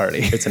to be at the party.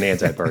 It's an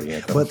anti-party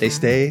anthem. But they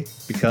stay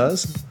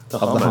because of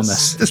the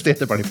hummus. They stay at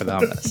the party for the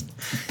hummus.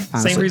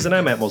 Honestly, Same reason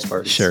I'm at most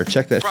parties. Sure,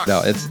 check that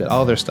out. It's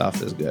all their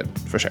stuff is good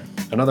for sure.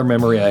 Another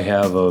memory I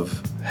have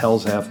of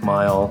Hell's Half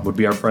Mile would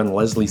be our friend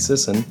Leslie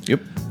Sisson.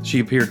 Yep. She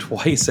appeared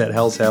twice at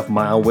Hell's Half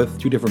Mile with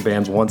 2 different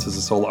bands, once as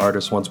a solo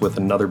artist, once with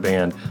another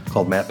band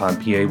called Matt Pond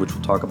PA, which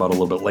we'll talk about a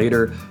little bit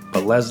later.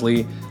 But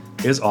Leslie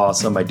is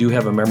awesome. I do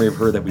have a memory of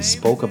her that we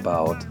spoke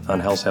about on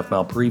Hell's Half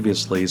Mile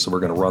previously, so we're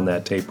going to run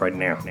that tape right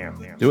now.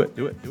 Do it.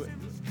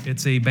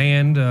 It's a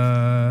band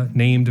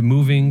named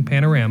Moving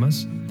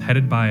Panoramas,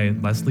 headed by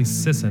Leslie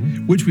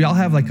Sisson. Which we all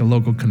have like a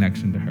local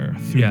connection to her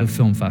through the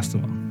film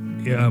festival.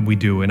 Yeah, we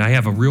do. And I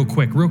have a real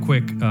quick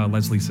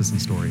Leslie Sisson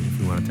story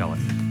if we want to tell it.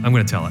 I'm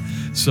going to tell it.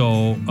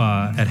 So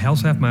at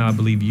Hell's Half Mile, I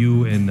believe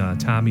you and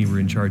Tommy were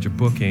in charge of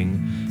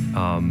booking.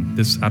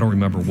 I don't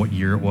remember what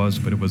year it was,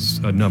 but it was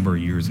a number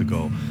of years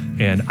ago.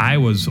 And I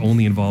was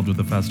only involved with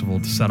the festival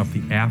to set up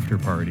the after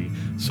party.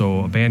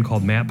 So a band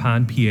called Matt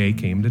Pond PA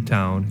came to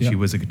town. Yep. She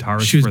was a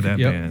guitarist for that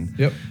band.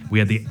 Yep. We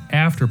had the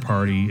after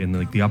party in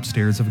the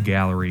upstairs of a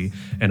gallery,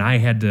 and I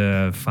had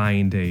to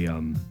find a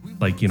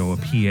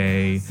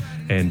PA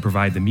and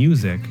provide the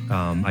music.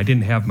 I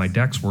didn't have my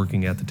decks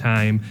working at the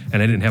time,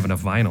 and I didn't have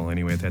enough vinyl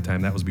anyway at that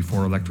time. That was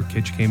before Electric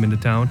Kitsch came into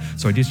town.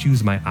 So I just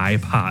used my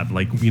iPod,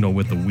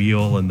 with the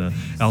wheel and the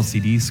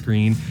LCD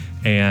screen.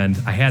 And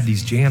I had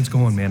these jams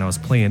going, man. I was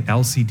playing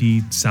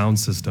LCD sound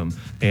system.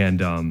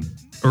 And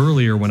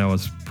earlier when I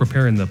was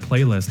preparing the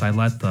playlist, I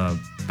let the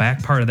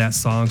back part of that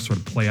song sort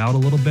of play out a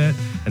little bit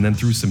and then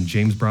threw some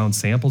James Brown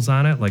samples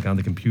on it, like on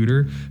the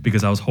computer,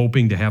 because I was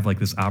hoping to have like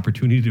this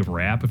opportunity to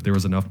rap if there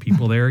was enough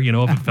people there,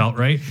 if it felt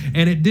right.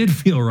 And it did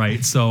feel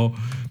right. So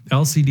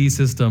LCD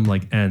system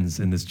ends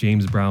in this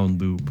James Brown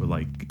loop,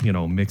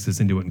 mixes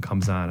into it and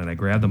comes on, and I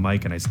grab the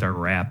mic and I start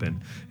rapping,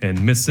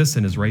 and Miss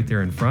Sisson is right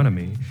there in front of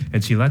me,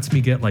 and she lets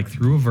me get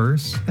through a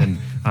verse, and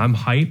I'm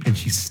hyped, and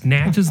she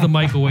snatches the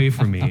mic away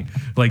from me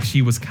like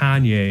she was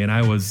Kanye and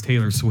I was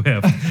Taylor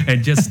Swift,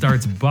 and just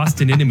starts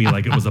busting into me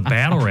like it was a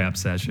battle rap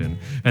session.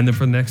 And then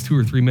for the next 2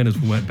 or 3 minutes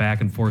we went back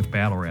and forth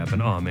battle rap,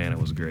 and oh man, it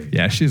was great.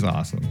 Yeah, she's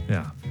awesome.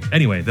 Yeah.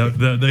 Anyway,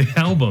 the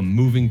album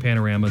Moving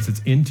Panoramas,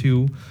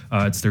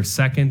 it's their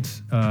second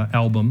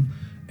album,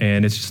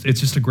 and it's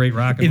just a great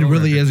rock and It roll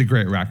really record. is a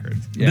great record.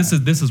 Yeah.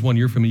 This is one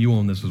you're familiar. You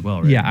own this as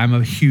well, right? Yeah, I'm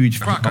a huge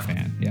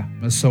fan.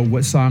 Yeah. So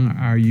what song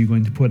are you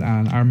going to put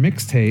on our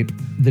mixtape,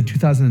 the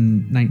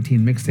 2019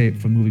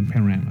 mixtape for Moving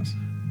Panoramas?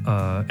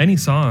 Any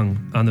song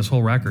on this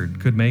whole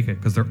record could make it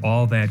because they're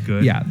all that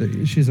good. Yeah,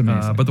 she's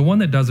amazing. But the one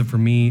that does it for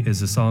me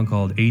is a song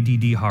called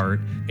ADD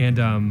Heart, and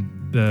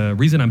the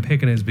reason I'm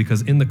picking it is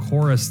because in the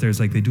chorus there's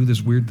they do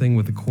this weird thing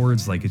with the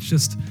chords, it's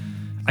just.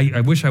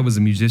 I wish I was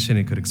a musician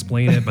and could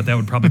explain it, but that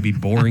would probably be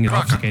boring as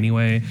fuck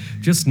anyway.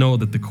 Just know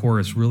that the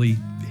chorus really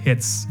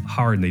hits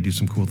hard, and they do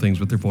some cool things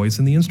with their voice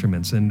and the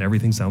instruments, and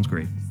everything sounds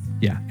great.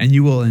 Yeah, and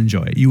you will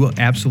enjoy it. You will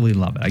absolutely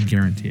love it. I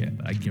guarantee it.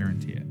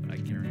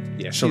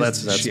 Yeah, So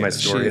that's my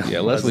story.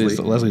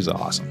 Leslie's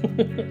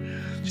awesome.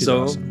 She's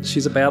awesome.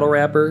 She's a battle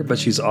rapper, but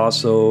she's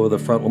also the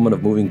front woman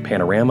of Moving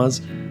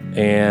Panoramas.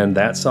 And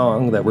that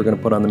song that we're going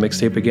to put on the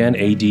mixtape again,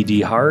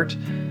 ADD Heart,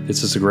 it's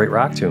just a great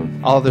rock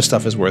tune. All of their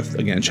stuff is worth,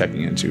 again,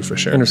 checking into for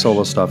sure. And her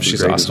solo stuff is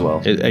great awesome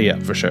as well. Yeah,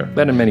 for sure.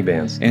 Been in many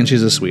bands. And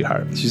she's a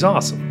sweetheart. She's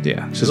awesome.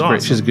 Yeah, she's awesome.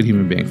 great. She's a good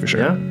human being for sure.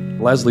 Yeah.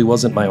 Leslie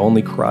wasn't my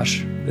only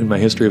crush in my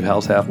history of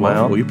Hell's Half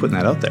Mile. Well, you're putting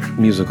that out there.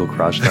 Musical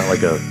crush, not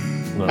like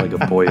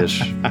a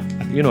boyish.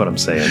 You know what I'm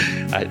saying?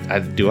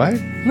 Do I?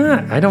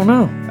 Nah, I don't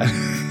know.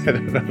 I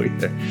don't know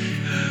either.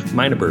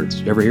 Minor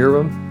Birds. You ever hear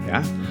of them?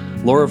 Yeah.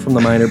 Laura from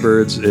the Minor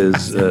Birds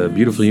is a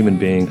beautiful human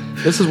being.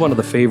 This is one of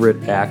the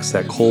favorite acts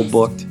that Cole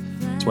booked.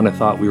 It's when I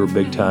thought we were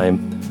big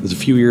time. It was a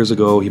few years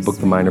ago. He booked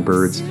the Minor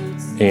Birds,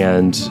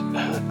 and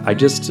I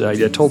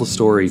told a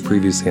story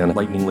previously on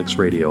Lightning Licks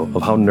Radio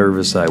of how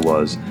nervous I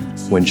was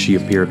when she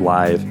appeared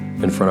live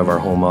in front of our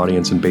home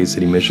audience in Bay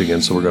City,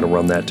 Michigan. So we're going to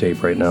run that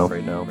tape right now.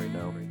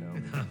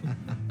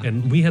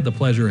 And we had the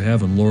pleasure of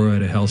having Laura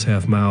at a Hell's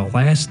Half Mile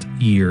last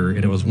year,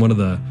 and it was one of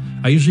the.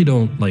 I usually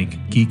don't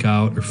geek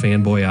out or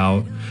fanboy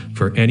out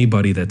for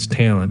anybody that's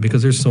talent,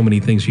 because there's so many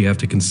things you have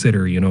to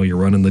consider. You're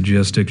running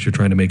logistics, you're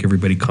trying to make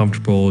everybody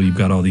comfortable, you've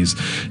got all these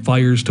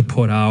fires to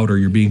put out, or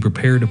you're being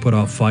prepared to put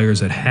out fires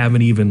that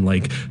haven't even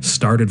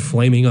started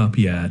flaming up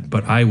yet.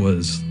 But I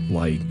was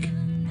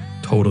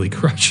totally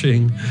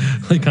crushing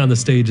on the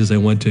stage as I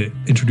went to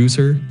introduce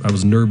her. I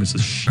was nervous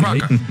as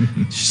shit.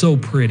 She's so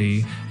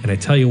pretty. And I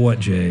tell you what,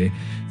 Jay,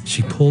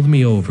 she pulled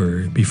me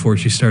over before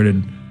she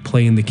started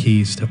playing the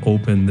keys to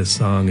open this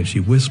song, and she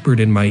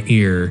whispered in my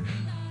ear,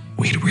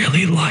 "We'd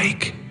really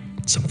like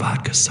some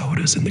vodka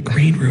sodas in the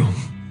green room."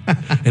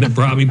 And it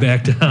brought me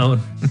back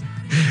down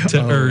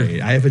to earth.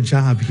 Wait, I have a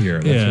job here.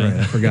 That's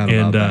right. I forgot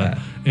about that.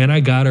 And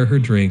I got her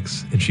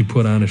drinks, and she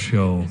put on a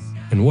show.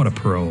 And what a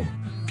pro.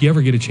 If you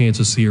ever get a chance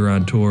to see her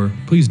on tour,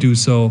 please do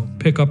so.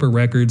 Pick up her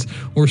records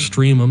or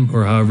stream them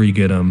or however you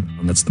get them.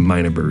 And that's the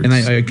Minor Birds. And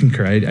I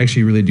concur. I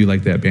actually really do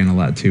like that band a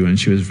lot too. And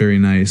she was very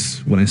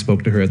nice when I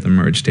spoke to her at the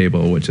merch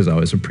table, which is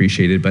always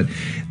appreciated. But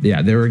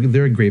yeah, they're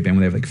a great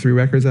band. They have like 3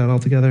 records out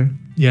altogether.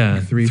 Yeah,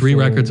 like three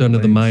records under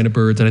the Minor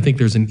Birds. And I think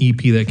there's an EP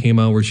that came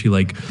out where she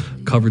like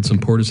covered some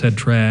Portishead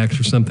tracks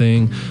or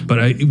something.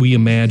 But we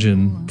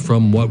imagine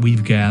from what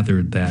we've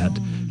gathered that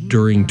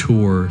during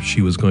tour,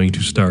 she was going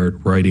to start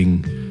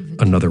writing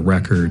another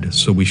record.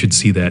 So we should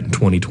see that in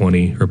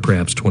 2020 or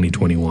perhaps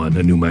 2021,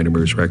 a new Minor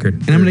Birds record.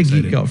 And I'm going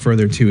to geek out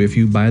further too. If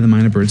you buy the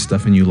Minor Birds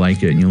stuff and you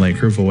like it and you like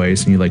her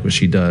voice and you like what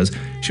she does,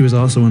 she was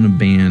also in a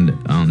band.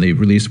 They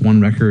released one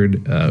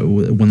record,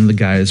 one of the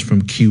guys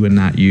from Q and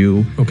Not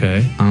You.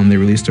 Okay. They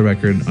released a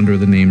record under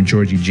the name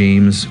Georgie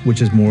James,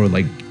 which is more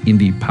like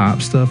indie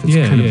pop stuff. It's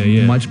kind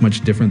of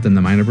much different than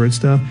the Minor Birds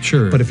stuff.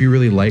 Sure. But if you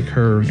really like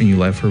her and you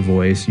love her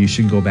voice, you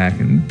should go back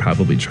and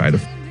probably try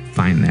to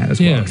find that as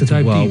well. 'Cause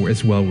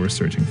it's well worth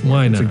searching for.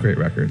 Why It's not? a great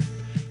record.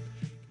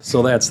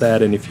 So that's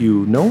that. And if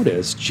you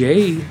notice,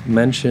 Jay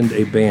mentioned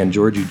a band,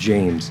 Georgie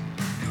James,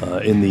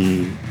 in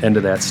the end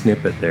of that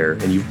snippet there.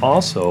 And you've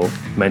also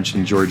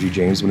mentioned Georgie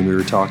James when we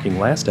were talking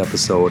last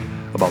episode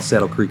about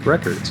Saddle Creek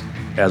Records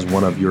as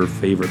one of your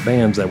favorite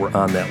bands that were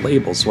on that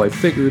label. So I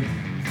figured,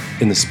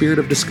 in the spirit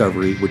of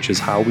discovery, which is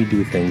how we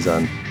do things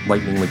on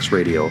Lightning Licks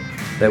Radio,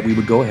 that we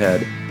would go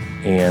ahead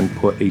and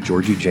put a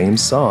Georgie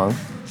James song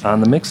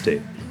on the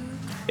mixtape.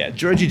 Yeah,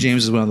 Georgie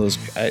James is one of those.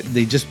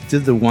 They just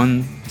did the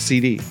one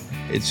CD.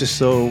 It's just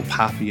so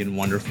poppy and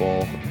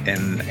wonderful,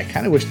 and I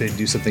kind of wish they'd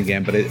do something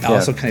again. But I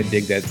also kind of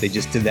dig that they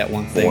just did that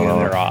one thing and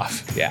they're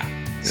off. Yeah,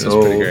 it was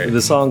pretty great.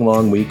 The song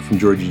 "Long Week" from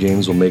Georgie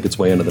James will make its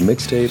way into the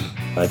mixtape.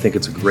 I think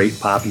it's a great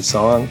poppy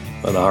song.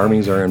 The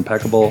harmonies are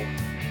impeccable,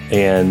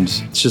 and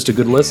it's just a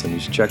good listen. You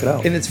should check it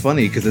out. And it's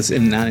funny because it's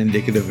not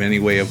indicative in any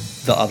way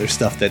of the other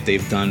stuff that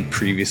they've done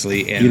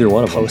previously. And Either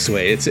one of them.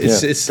 Postway.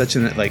 It's such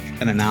an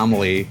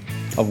anomaly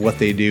of what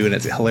they do, and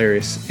it's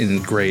hilarious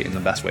and great in the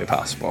best way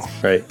possible.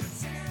 Right.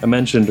 I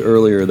mentioned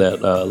earlier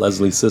that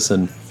Leslie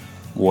Sisson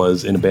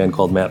was in a band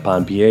called Matt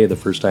Pond, PA, the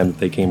first time that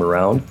they came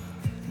around.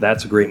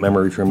 That's a great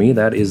memory for me.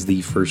 That is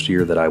the first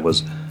year that I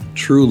was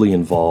truly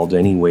involved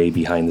anyway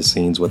behind the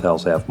scenes with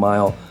Hell's Half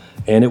Mile.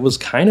 And it was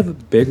kind of a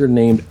bigger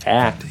named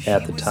act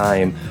at the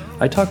time.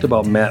 I talked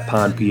about Matt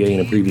Pond, PA in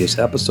a previous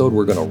episode.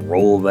 We're going to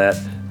roll that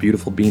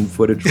beautiful bean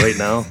footage right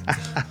now.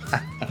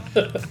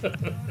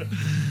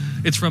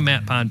 It's from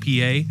Matt Pond,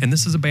 PA, and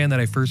this is a band that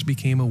I first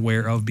became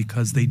aware of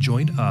because they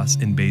joined us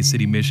in Bay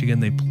City,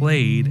 Michigan. They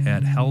played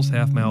at Hell's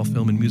Half Mile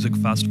Film and Music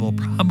Festival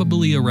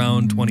probably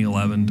around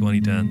 2011,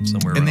 2010,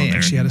 somewhere around there. And they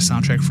actually had a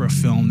soundtrack for a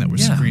film that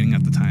was screening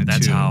at the time,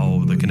 That's too.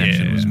 how the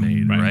connection was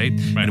made, right?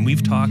 Right. And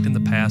we've talked in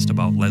the past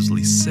about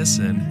Leslie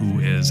Sisson,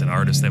 who is an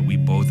artist that we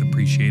both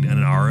appreciate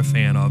and are a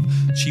fan of.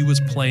 She was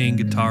playing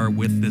guitar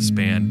with this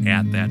band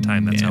at that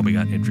time. That's how we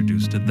got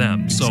introduced to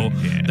them. So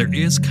there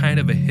is kind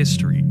of a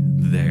history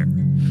there.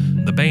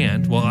 The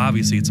band, well,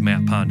 obviously it's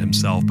Matt Pond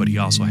himself, but he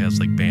also has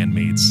like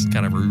bandmates,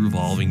 kind of a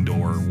revolving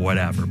door,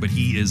 whatever. But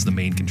he is the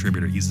main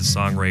contributor. He's the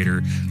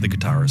songwriter, the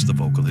guitarist, the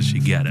vocalist,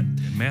 you get it.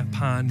 Matt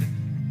Pond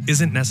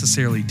isn't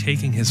necessarily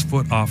taking his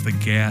foot off the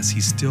gas.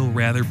 He's still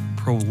rather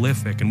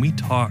prolific. And we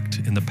talked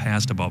in the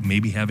past about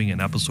maybe having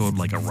an episode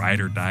like a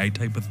ride or die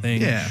type of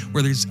thing,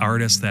 where there's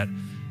artists that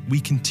we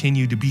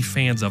continue to be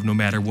fans of no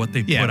matter what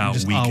they put out,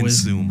 we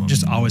consume them.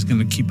 Just always going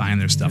to keep buying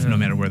their stuff no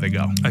matter where they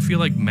go. I feel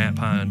like Matt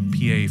Pond,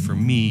 PA, for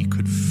me,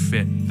 could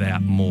fit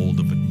that mold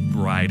of a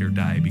ride or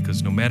die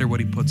because no matter what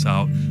he puts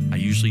out, I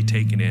usually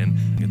take it in.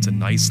 It's a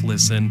nice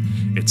listen.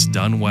 It's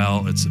done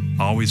well. It's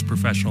always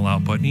professional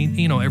output. And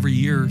he, every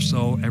year or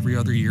so, every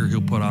other year, he'll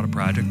put out a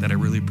project that I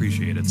really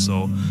appreciate it.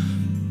 So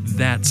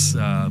that's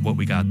what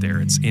we got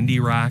there. It's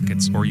indie rock,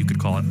 or you could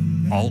call it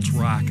alt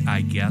rock, I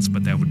guess,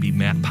 but that would be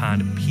Matt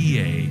Pond, PA.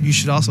 You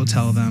should also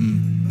tell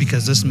them,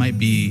 because this might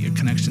be a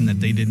connection that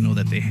they didn't know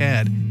that they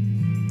had,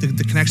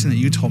 the connection that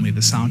you told me,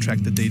 the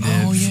soundtrack that they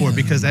did for,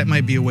 because that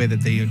might be a way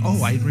that they,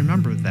 I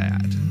remember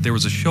that. There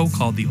was a show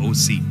called The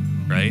OC,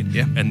 right?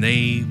 Yeah. And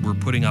they were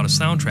putting out a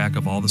soundtrack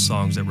of all the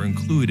songs that were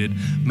included.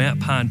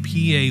 Matt Pond,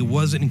 PA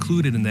wasn't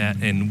included in that,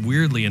 and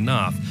weirdly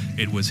enough,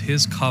 it was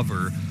his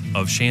cover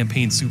of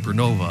Champagne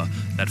Supernova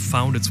that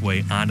found its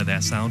way onto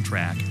that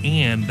soundtrack,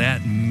 and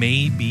that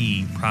may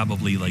be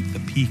probably like the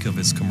peak of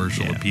his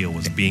commercial appeal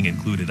was being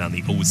included on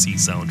the OC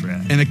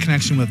soundtrack. And a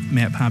connection with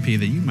Matt Pompey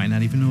that you might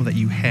not even know that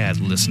you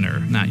had, listener,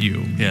 not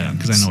you. Yeah.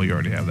 Because I know you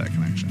already have that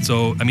connection.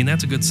 So, I mean,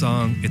 that's a good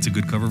song. It's a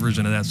good cover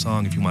version of that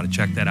song if you want to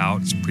check that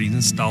out. It's pretty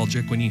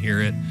nostalgic when you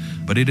hear it,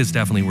 but it is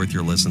definitely worth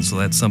your listen. So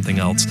that's something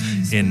else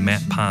in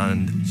Matt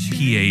Pond,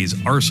 PA's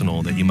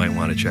arsenal that you might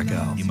want to check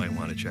out.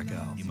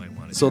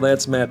 So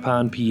that's Matt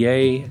Pond,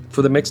 PA.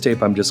 For the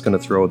mixtape, I'm just going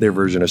to throw their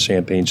version of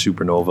Champagne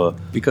Supernova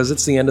because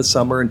it's the end of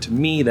summer, and to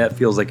me, that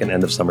feels like an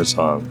end of summer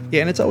song.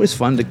 Yeah, and it's always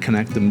fun to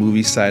connect the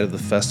movie side of the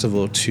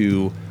festival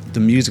to the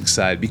music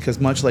side, because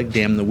much like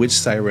Damn the Witch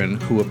Siren,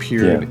 who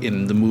appeared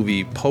in the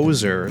movie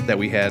Poser that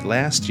we had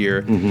last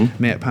year,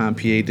 Matt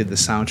Pompier did the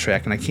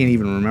soundtrack, and I can't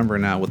even remember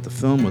now what the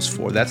film was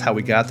for. That's how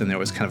we got them. There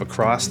was kind of a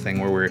cross thing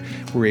where we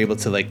were able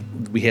to, like,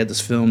 we had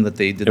this film that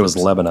they did. It was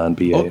Lebanon,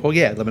 PA. Oh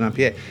yeah, Lebanon,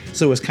 PA.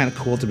 So it was kind of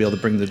cool to be able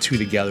to bring the two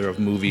together of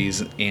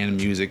movies and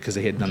music, because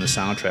they had done the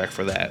soundtrack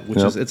for that, which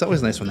is, it's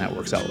always nice when that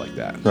works out like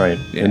that. Right.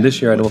 Yeah. And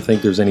this year, I don't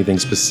think there's anything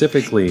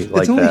specifically like that.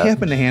 It's only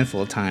happened a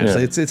handful of times.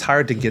 Yeah. It's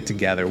hard to get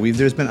together.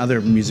 There's been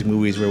other music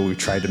movies where we've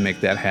tried to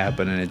make that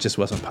happen, and it just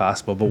wasn't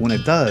possible. But when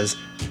it does,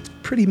 it's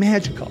pretty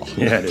magical.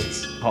 Yeah, it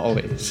is.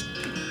 Always.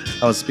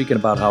 I was speaking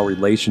about how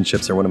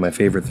relationships are one of my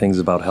favorite things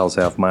about Hell's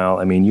Half Mile.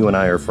 I mean, you and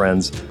I are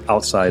friends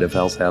outside of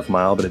Hell's Half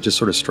Mile, but it just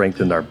sort of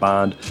strengthened our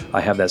bond.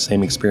 I have that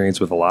same experience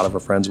with a lot of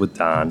our friends, with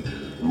Don,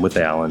 with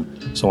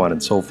Alan, so on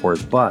and so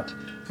forth. But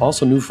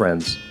also new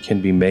friends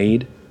can be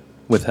made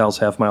with Hell's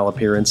Half Mile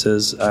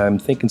appearances. I'm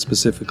thinking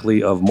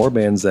specifically of more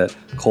bands that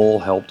Cole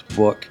helped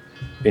book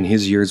in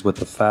his years with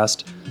the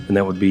Fest, and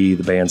that would be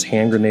the bands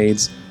Hand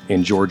Grenades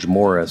and George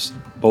Morris.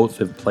 Both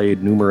have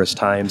played numerous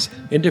times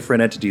in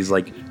different entities.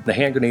 Like the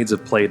Hand Grenades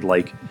have played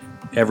like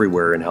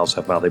everywhere in Hell's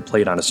Half Mile. They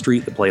played on a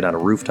street, they played on a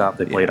rooftop,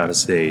 they played on a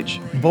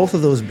stage. Both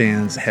of those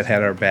bands have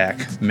had our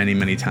back many,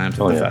 many times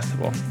at the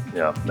festival.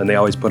 Yeah, and they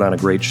always put on a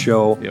great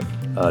show.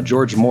 Yep.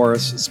 George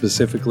Morris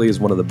specifically is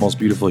one of the most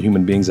beautiful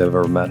human beings I've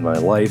ever met in my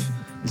life.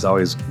 He's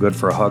always good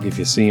for a hug if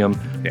you see him.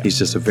 Yeah. He's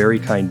just a very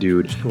kind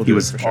dude. Cool he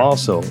was dude, for sure.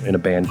 also in a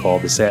band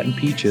called the Satin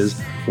Peaches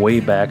way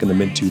back in the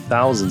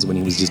mid-2000s when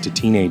he was just a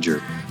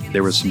teenager.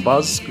 There was some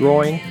buzz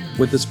growing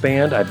with this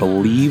band. I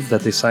believe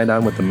that they signed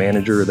on with the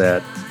manager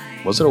that...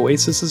 Was it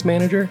Oasis's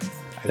manager?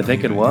 I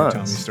think it was.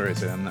 Telling me stories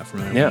that I'm not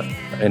familiar with.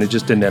 Yeah, and it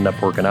just didn't end up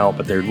working out,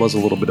 but there was a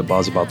little bit of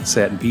buzz about the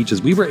Satin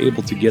Peaches. We were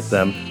able to get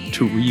them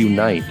to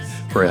reunite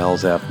for a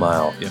Hell's Half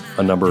Mile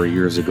a number of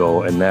years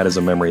ago, and that is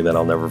a memory that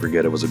I'll never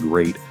forget. It was a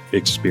great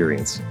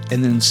experience.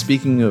 And then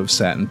speaking of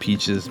Satin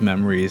Peaches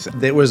memories,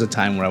 there was a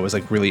time where I was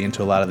like really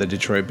into a lot of the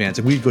Detroit bands.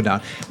 And we'd go down.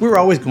 We were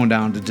always going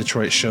down to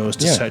Detroit shows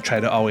to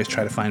try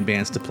to find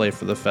bands to play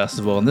for the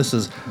festival. And this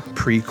is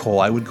pre-Cole.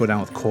 I would go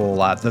down with Cole a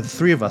lot. The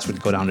three of us would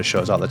go down to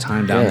shows all the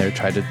time down there,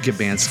 try to get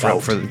bands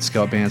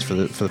scout bands for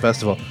the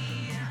festival.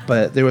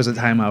 But there was a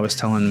time I was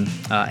telling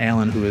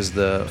Alan, who is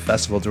the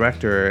festival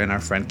director, and our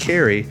friend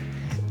Carrie,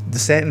 the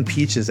Satin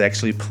Peaches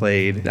actually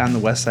played on the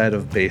west side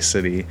of Bay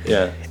City.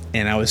 Yeah.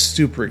 And I was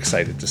super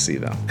excited to see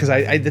them. Because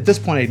I at this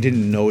point, I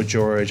didn't know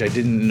George. I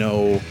didn't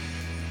know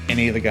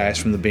any of the guys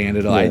from the band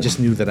at all. Yeah. I just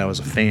knew that I was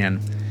a fan.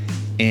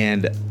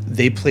 And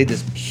they played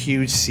this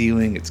huge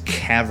ceiling. It's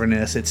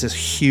cavernous. It's this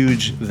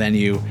huge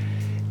venue.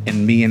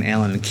 And me and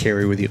Alan and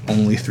Carrie were the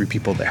only three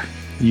people there.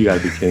 You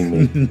gotta be kidding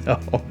me. No.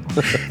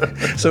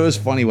 So it was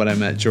funny when I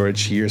met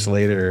George years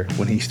later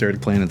when he started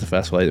playing at the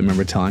festival. I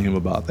remember telling him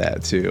about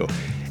that too.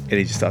 And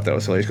he just thought that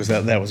was hilarious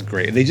because that was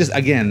great. They just,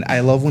 again,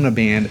 I love when a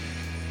band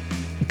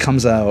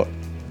comes out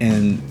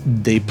and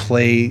they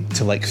play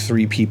to like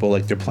three people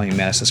like they're playing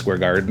Madison Square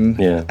Garden.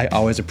 Yeah. I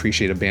always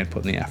appreciate a band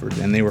putting the effort,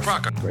 and they were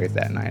great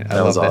that night.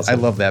 That was awesome.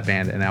 I love that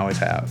band, and I always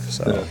have.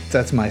 So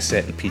that's my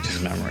Satin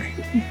Peaches memory.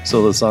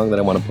 So the song that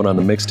I want to put on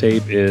the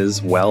mixtape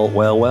is Well,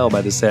 Well, Well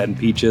by the Satin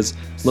Peaches.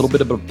 A little bit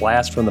of a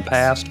blast from the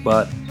past,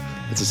 but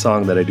it's a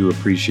song that I do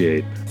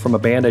appreciate. From a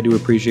band I do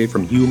appreciate,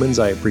 from humans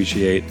I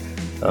appreciate.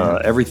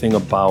 Everything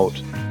about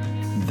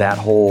that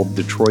whole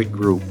Detroit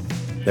group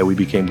that we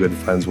became good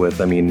friends with.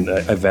 I mean,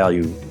 I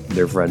value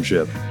their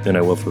friendship, and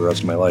I will for the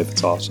rest of my life.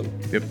 It's awesome.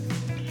 Yep.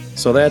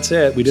 So that's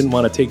it. We didn't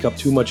want to take up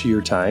too much of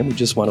your time. We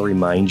just want to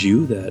remind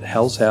you that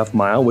Hell's Half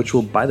Mile, which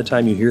will, by the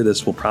time you hear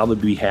this, will probably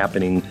be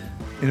happening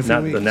in a few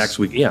weeks. The next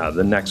week. Yeah,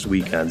 the next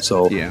weekend.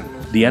 So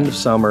the end of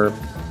summer,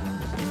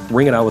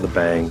 ring it out with a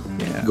bang.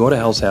 Yeah. Go to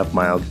Hell's Half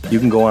Mile. You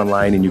can go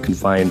online and you can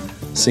find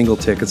single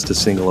tickets to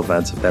single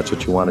events if that's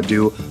what you want to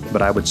do.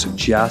 But I would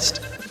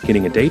suggest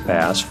getting a day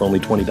pass for only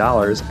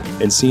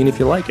 $20 and seeing if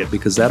you like it,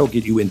 because that'll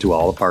get you into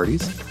all the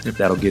parties,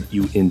 that'll get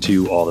you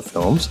into all the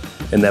films,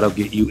 and that'll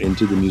get you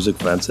into the music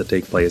events that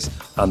take place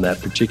on that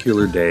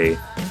particular day.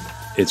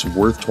 It's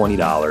worth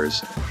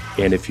 $20.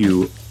 And if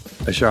you,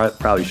 I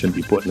probably shouldn't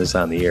be putting this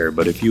on the air,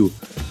 but if you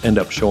end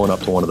up showing up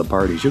to one of the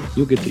parties,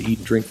 you'll get to eat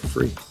and drink for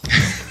free.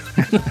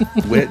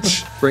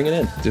 Which, bring it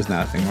in. There's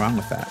nothing wrong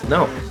with that.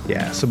 No.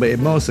 Yeah. So, but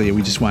mostly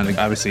we just wanted,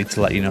 obviously,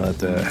 to let you know that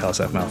the Hell's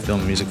Half Mile Film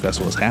and Music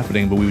Festival is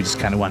happening, but we just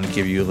kind of wanted to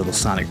give you a little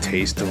sonic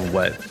taste of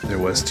what there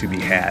was to be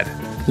had.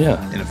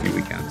 In a few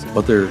weekends.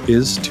 What there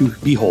is to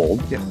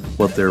behold.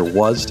 What there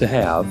was to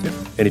have.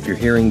 And if you're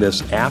hearing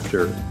this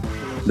after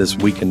this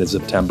weekend in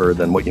September,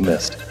 then what you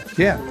missed.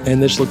 Yeah.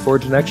 And just look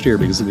forward to next year,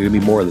 because it's going to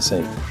be more of the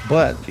same.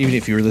 But even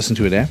if you were listening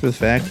to it after the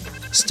fact,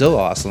 still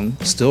awesome,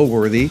 still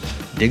worthy.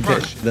 Dig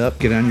that shit up,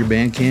 get on your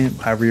Bandcamp,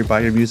 however you buy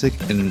your music,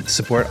 and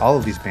support all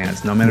of these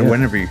bands, no matter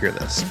whenever you hear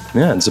this.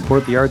 Yeah, and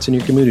support the arts in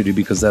your community,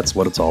 because that's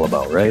what it's all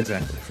about, right?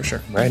 Exactly, for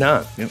sure. Right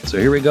on. Yep. So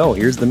here we go.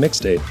 Here's the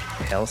mixtape.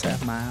 Hell's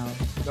Half Mile.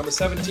 Number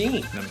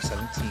 17. Number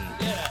 17.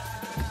 Yeah.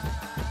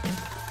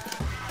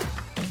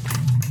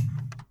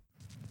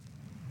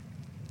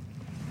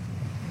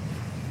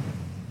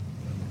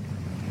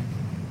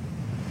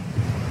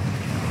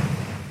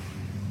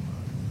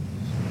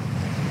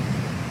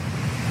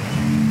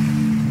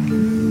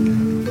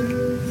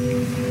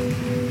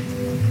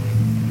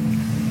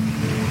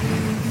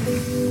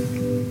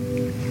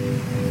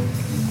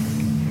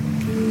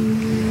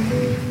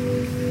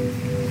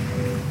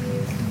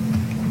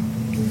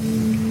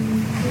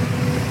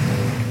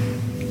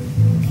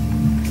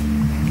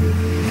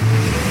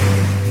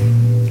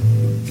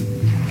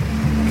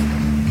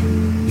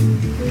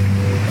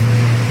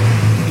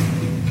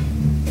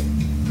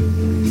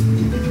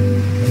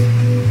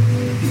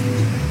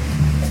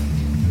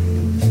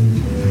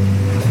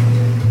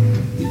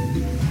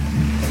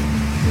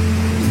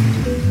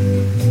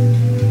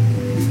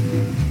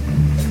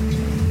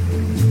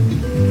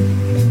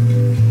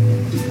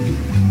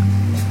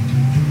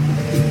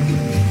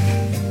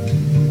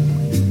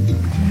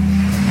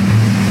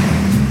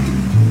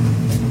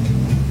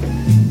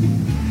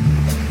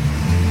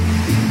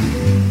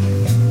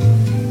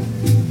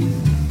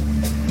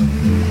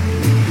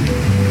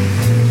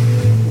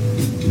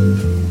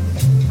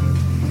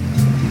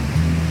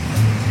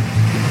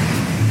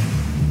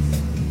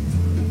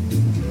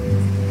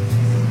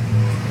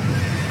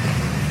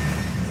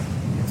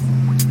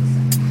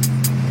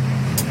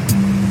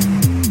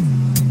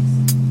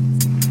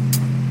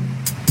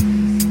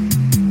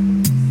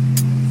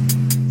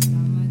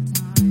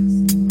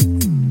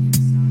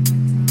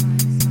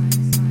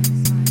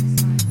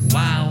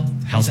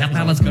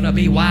 it's gonna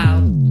be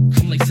wild.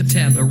 Come late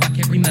September, I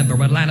can't remember.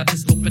 A lineup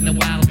is open a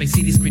while. Bay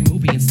City screen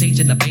movie and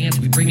staging the bands.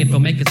 We bring in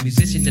filmmakers,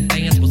 musicians, and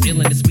fans. Most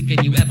illest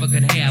weekend you ever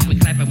could have. We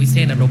clap and we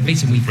stand on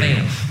ovation, we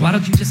fan. Why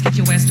don't you just get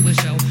your ass to a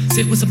show?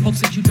 Sit with some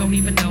folks that you don't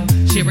even know.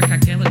 Share a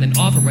cocktail and then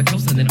offer a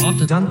toast and then off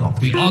to Dunlop.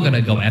 We all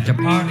gonna go after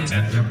parties.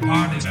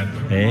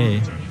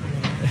 Hey.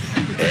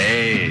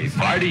 Hey,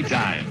 party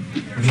time.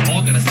 We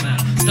all gonna smile.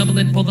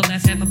 Stumbling for the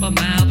last half of a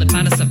mile. Then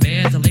find us a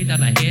bed to lay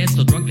down our heads.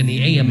 Still drunk in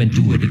the AM and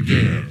do it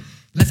again.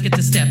 Let's get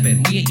to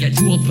stepping. We ain't yet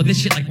too old for this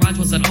shit like Raj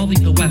was on all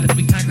lethal weapons.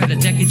 We conquered a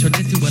decade, turned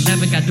into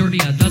 11, got dirty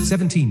on dust.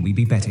 17, we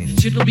be betting.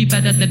 Shit'll be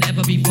better than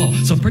ever before.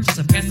 So purchase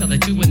a pass now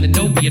that you in the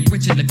know. We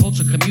enriching the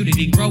culture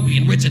community grow. We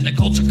enriching the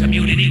culture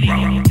community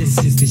grow. This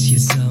is this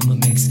year's summer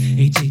mix.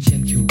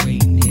 HHM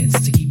curating hits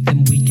to keep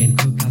them weekend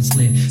cookouts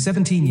lit.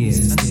 17 years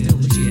and still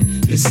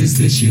legit. This is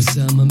this year's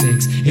summer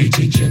mix.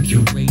 HHM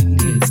curating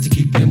hits to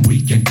keep them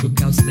weekend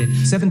cookouts lit.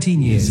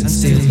 17 years and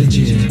still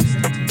legit.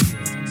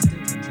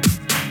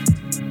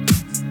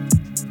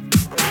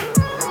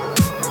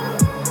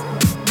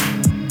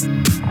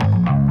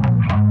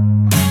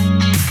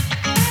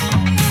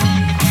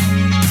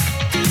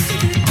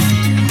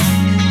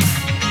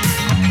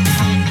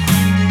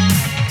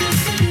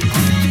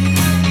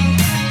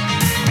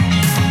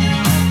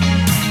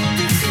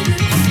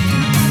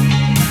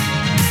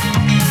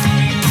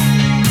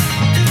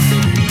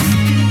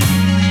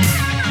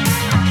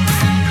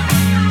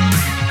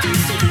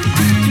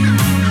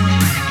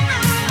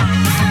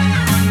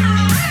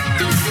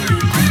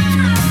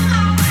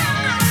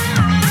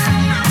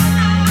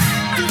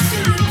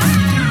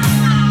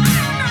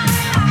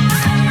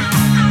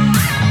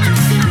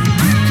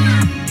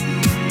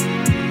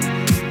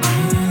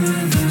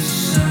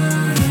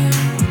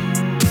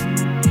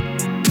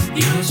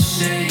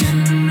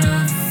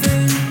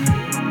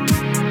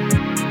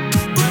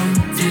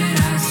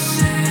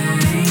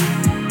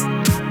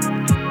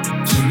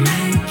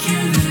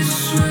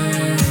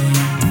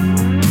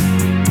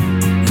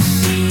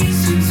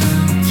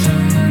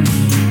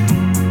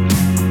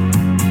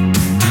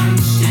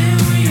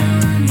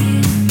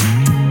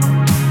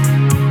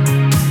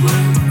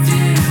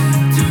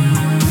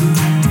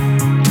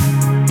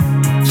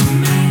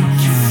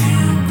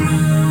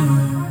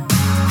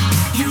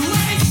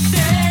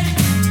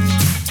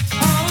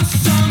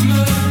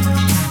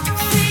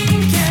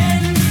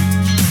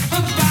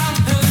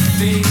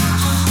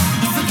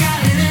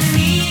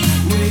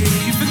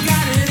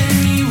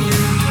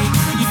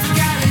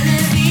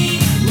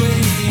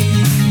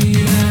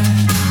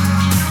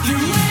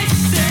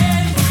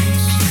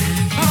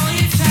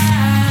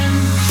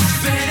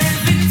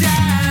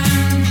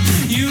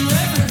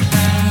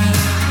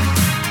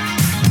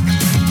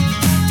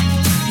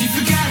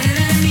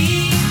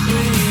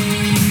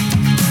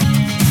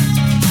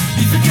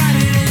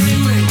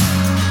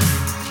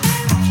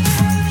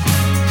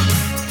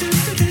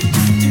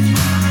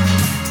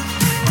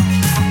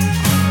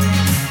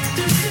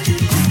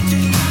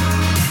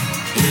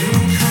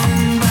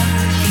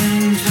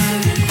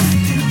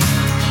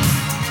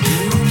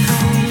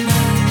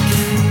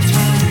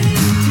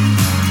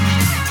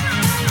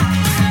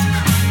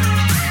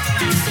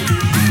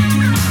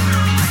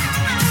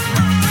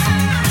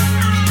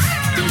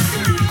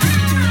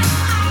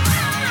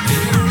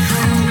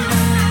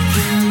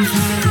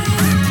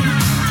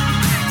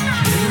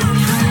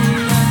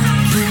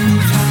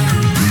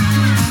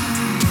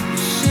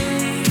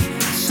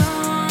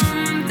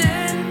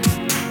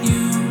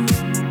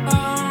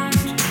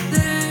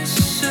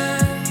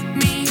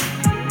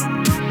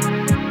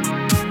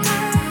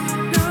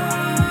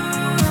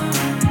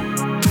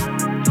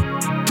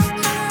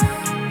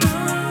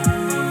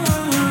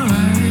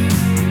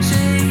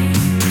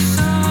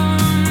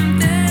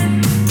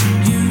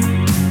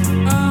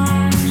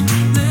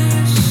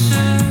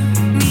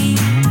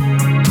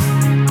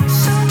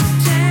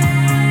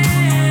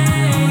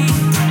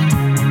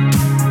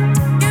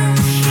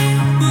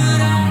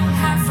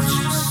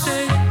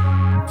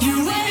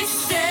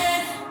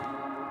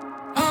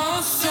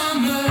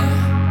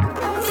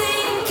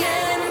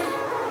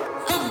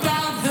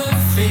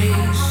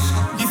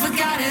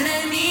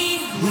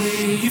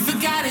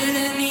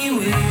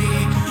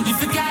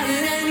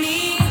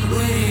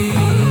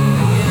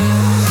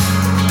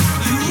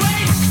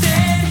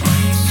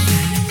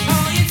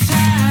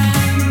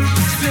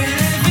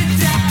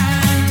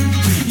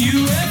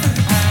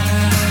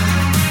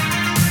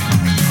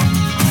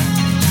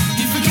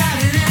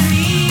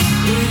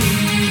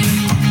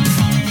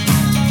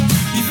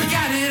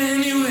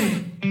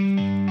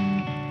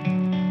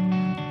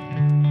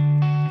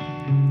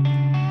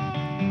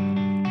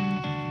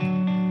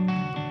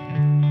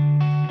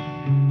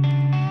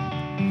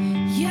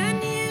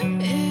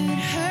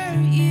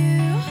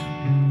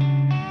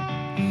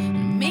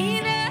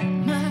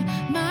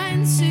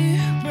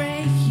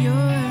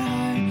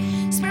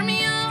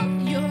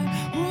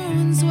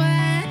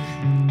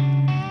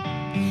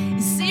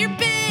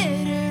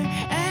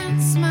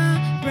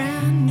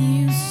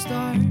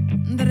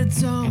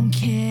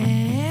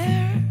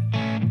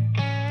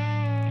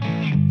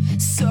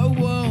 so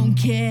won't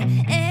care.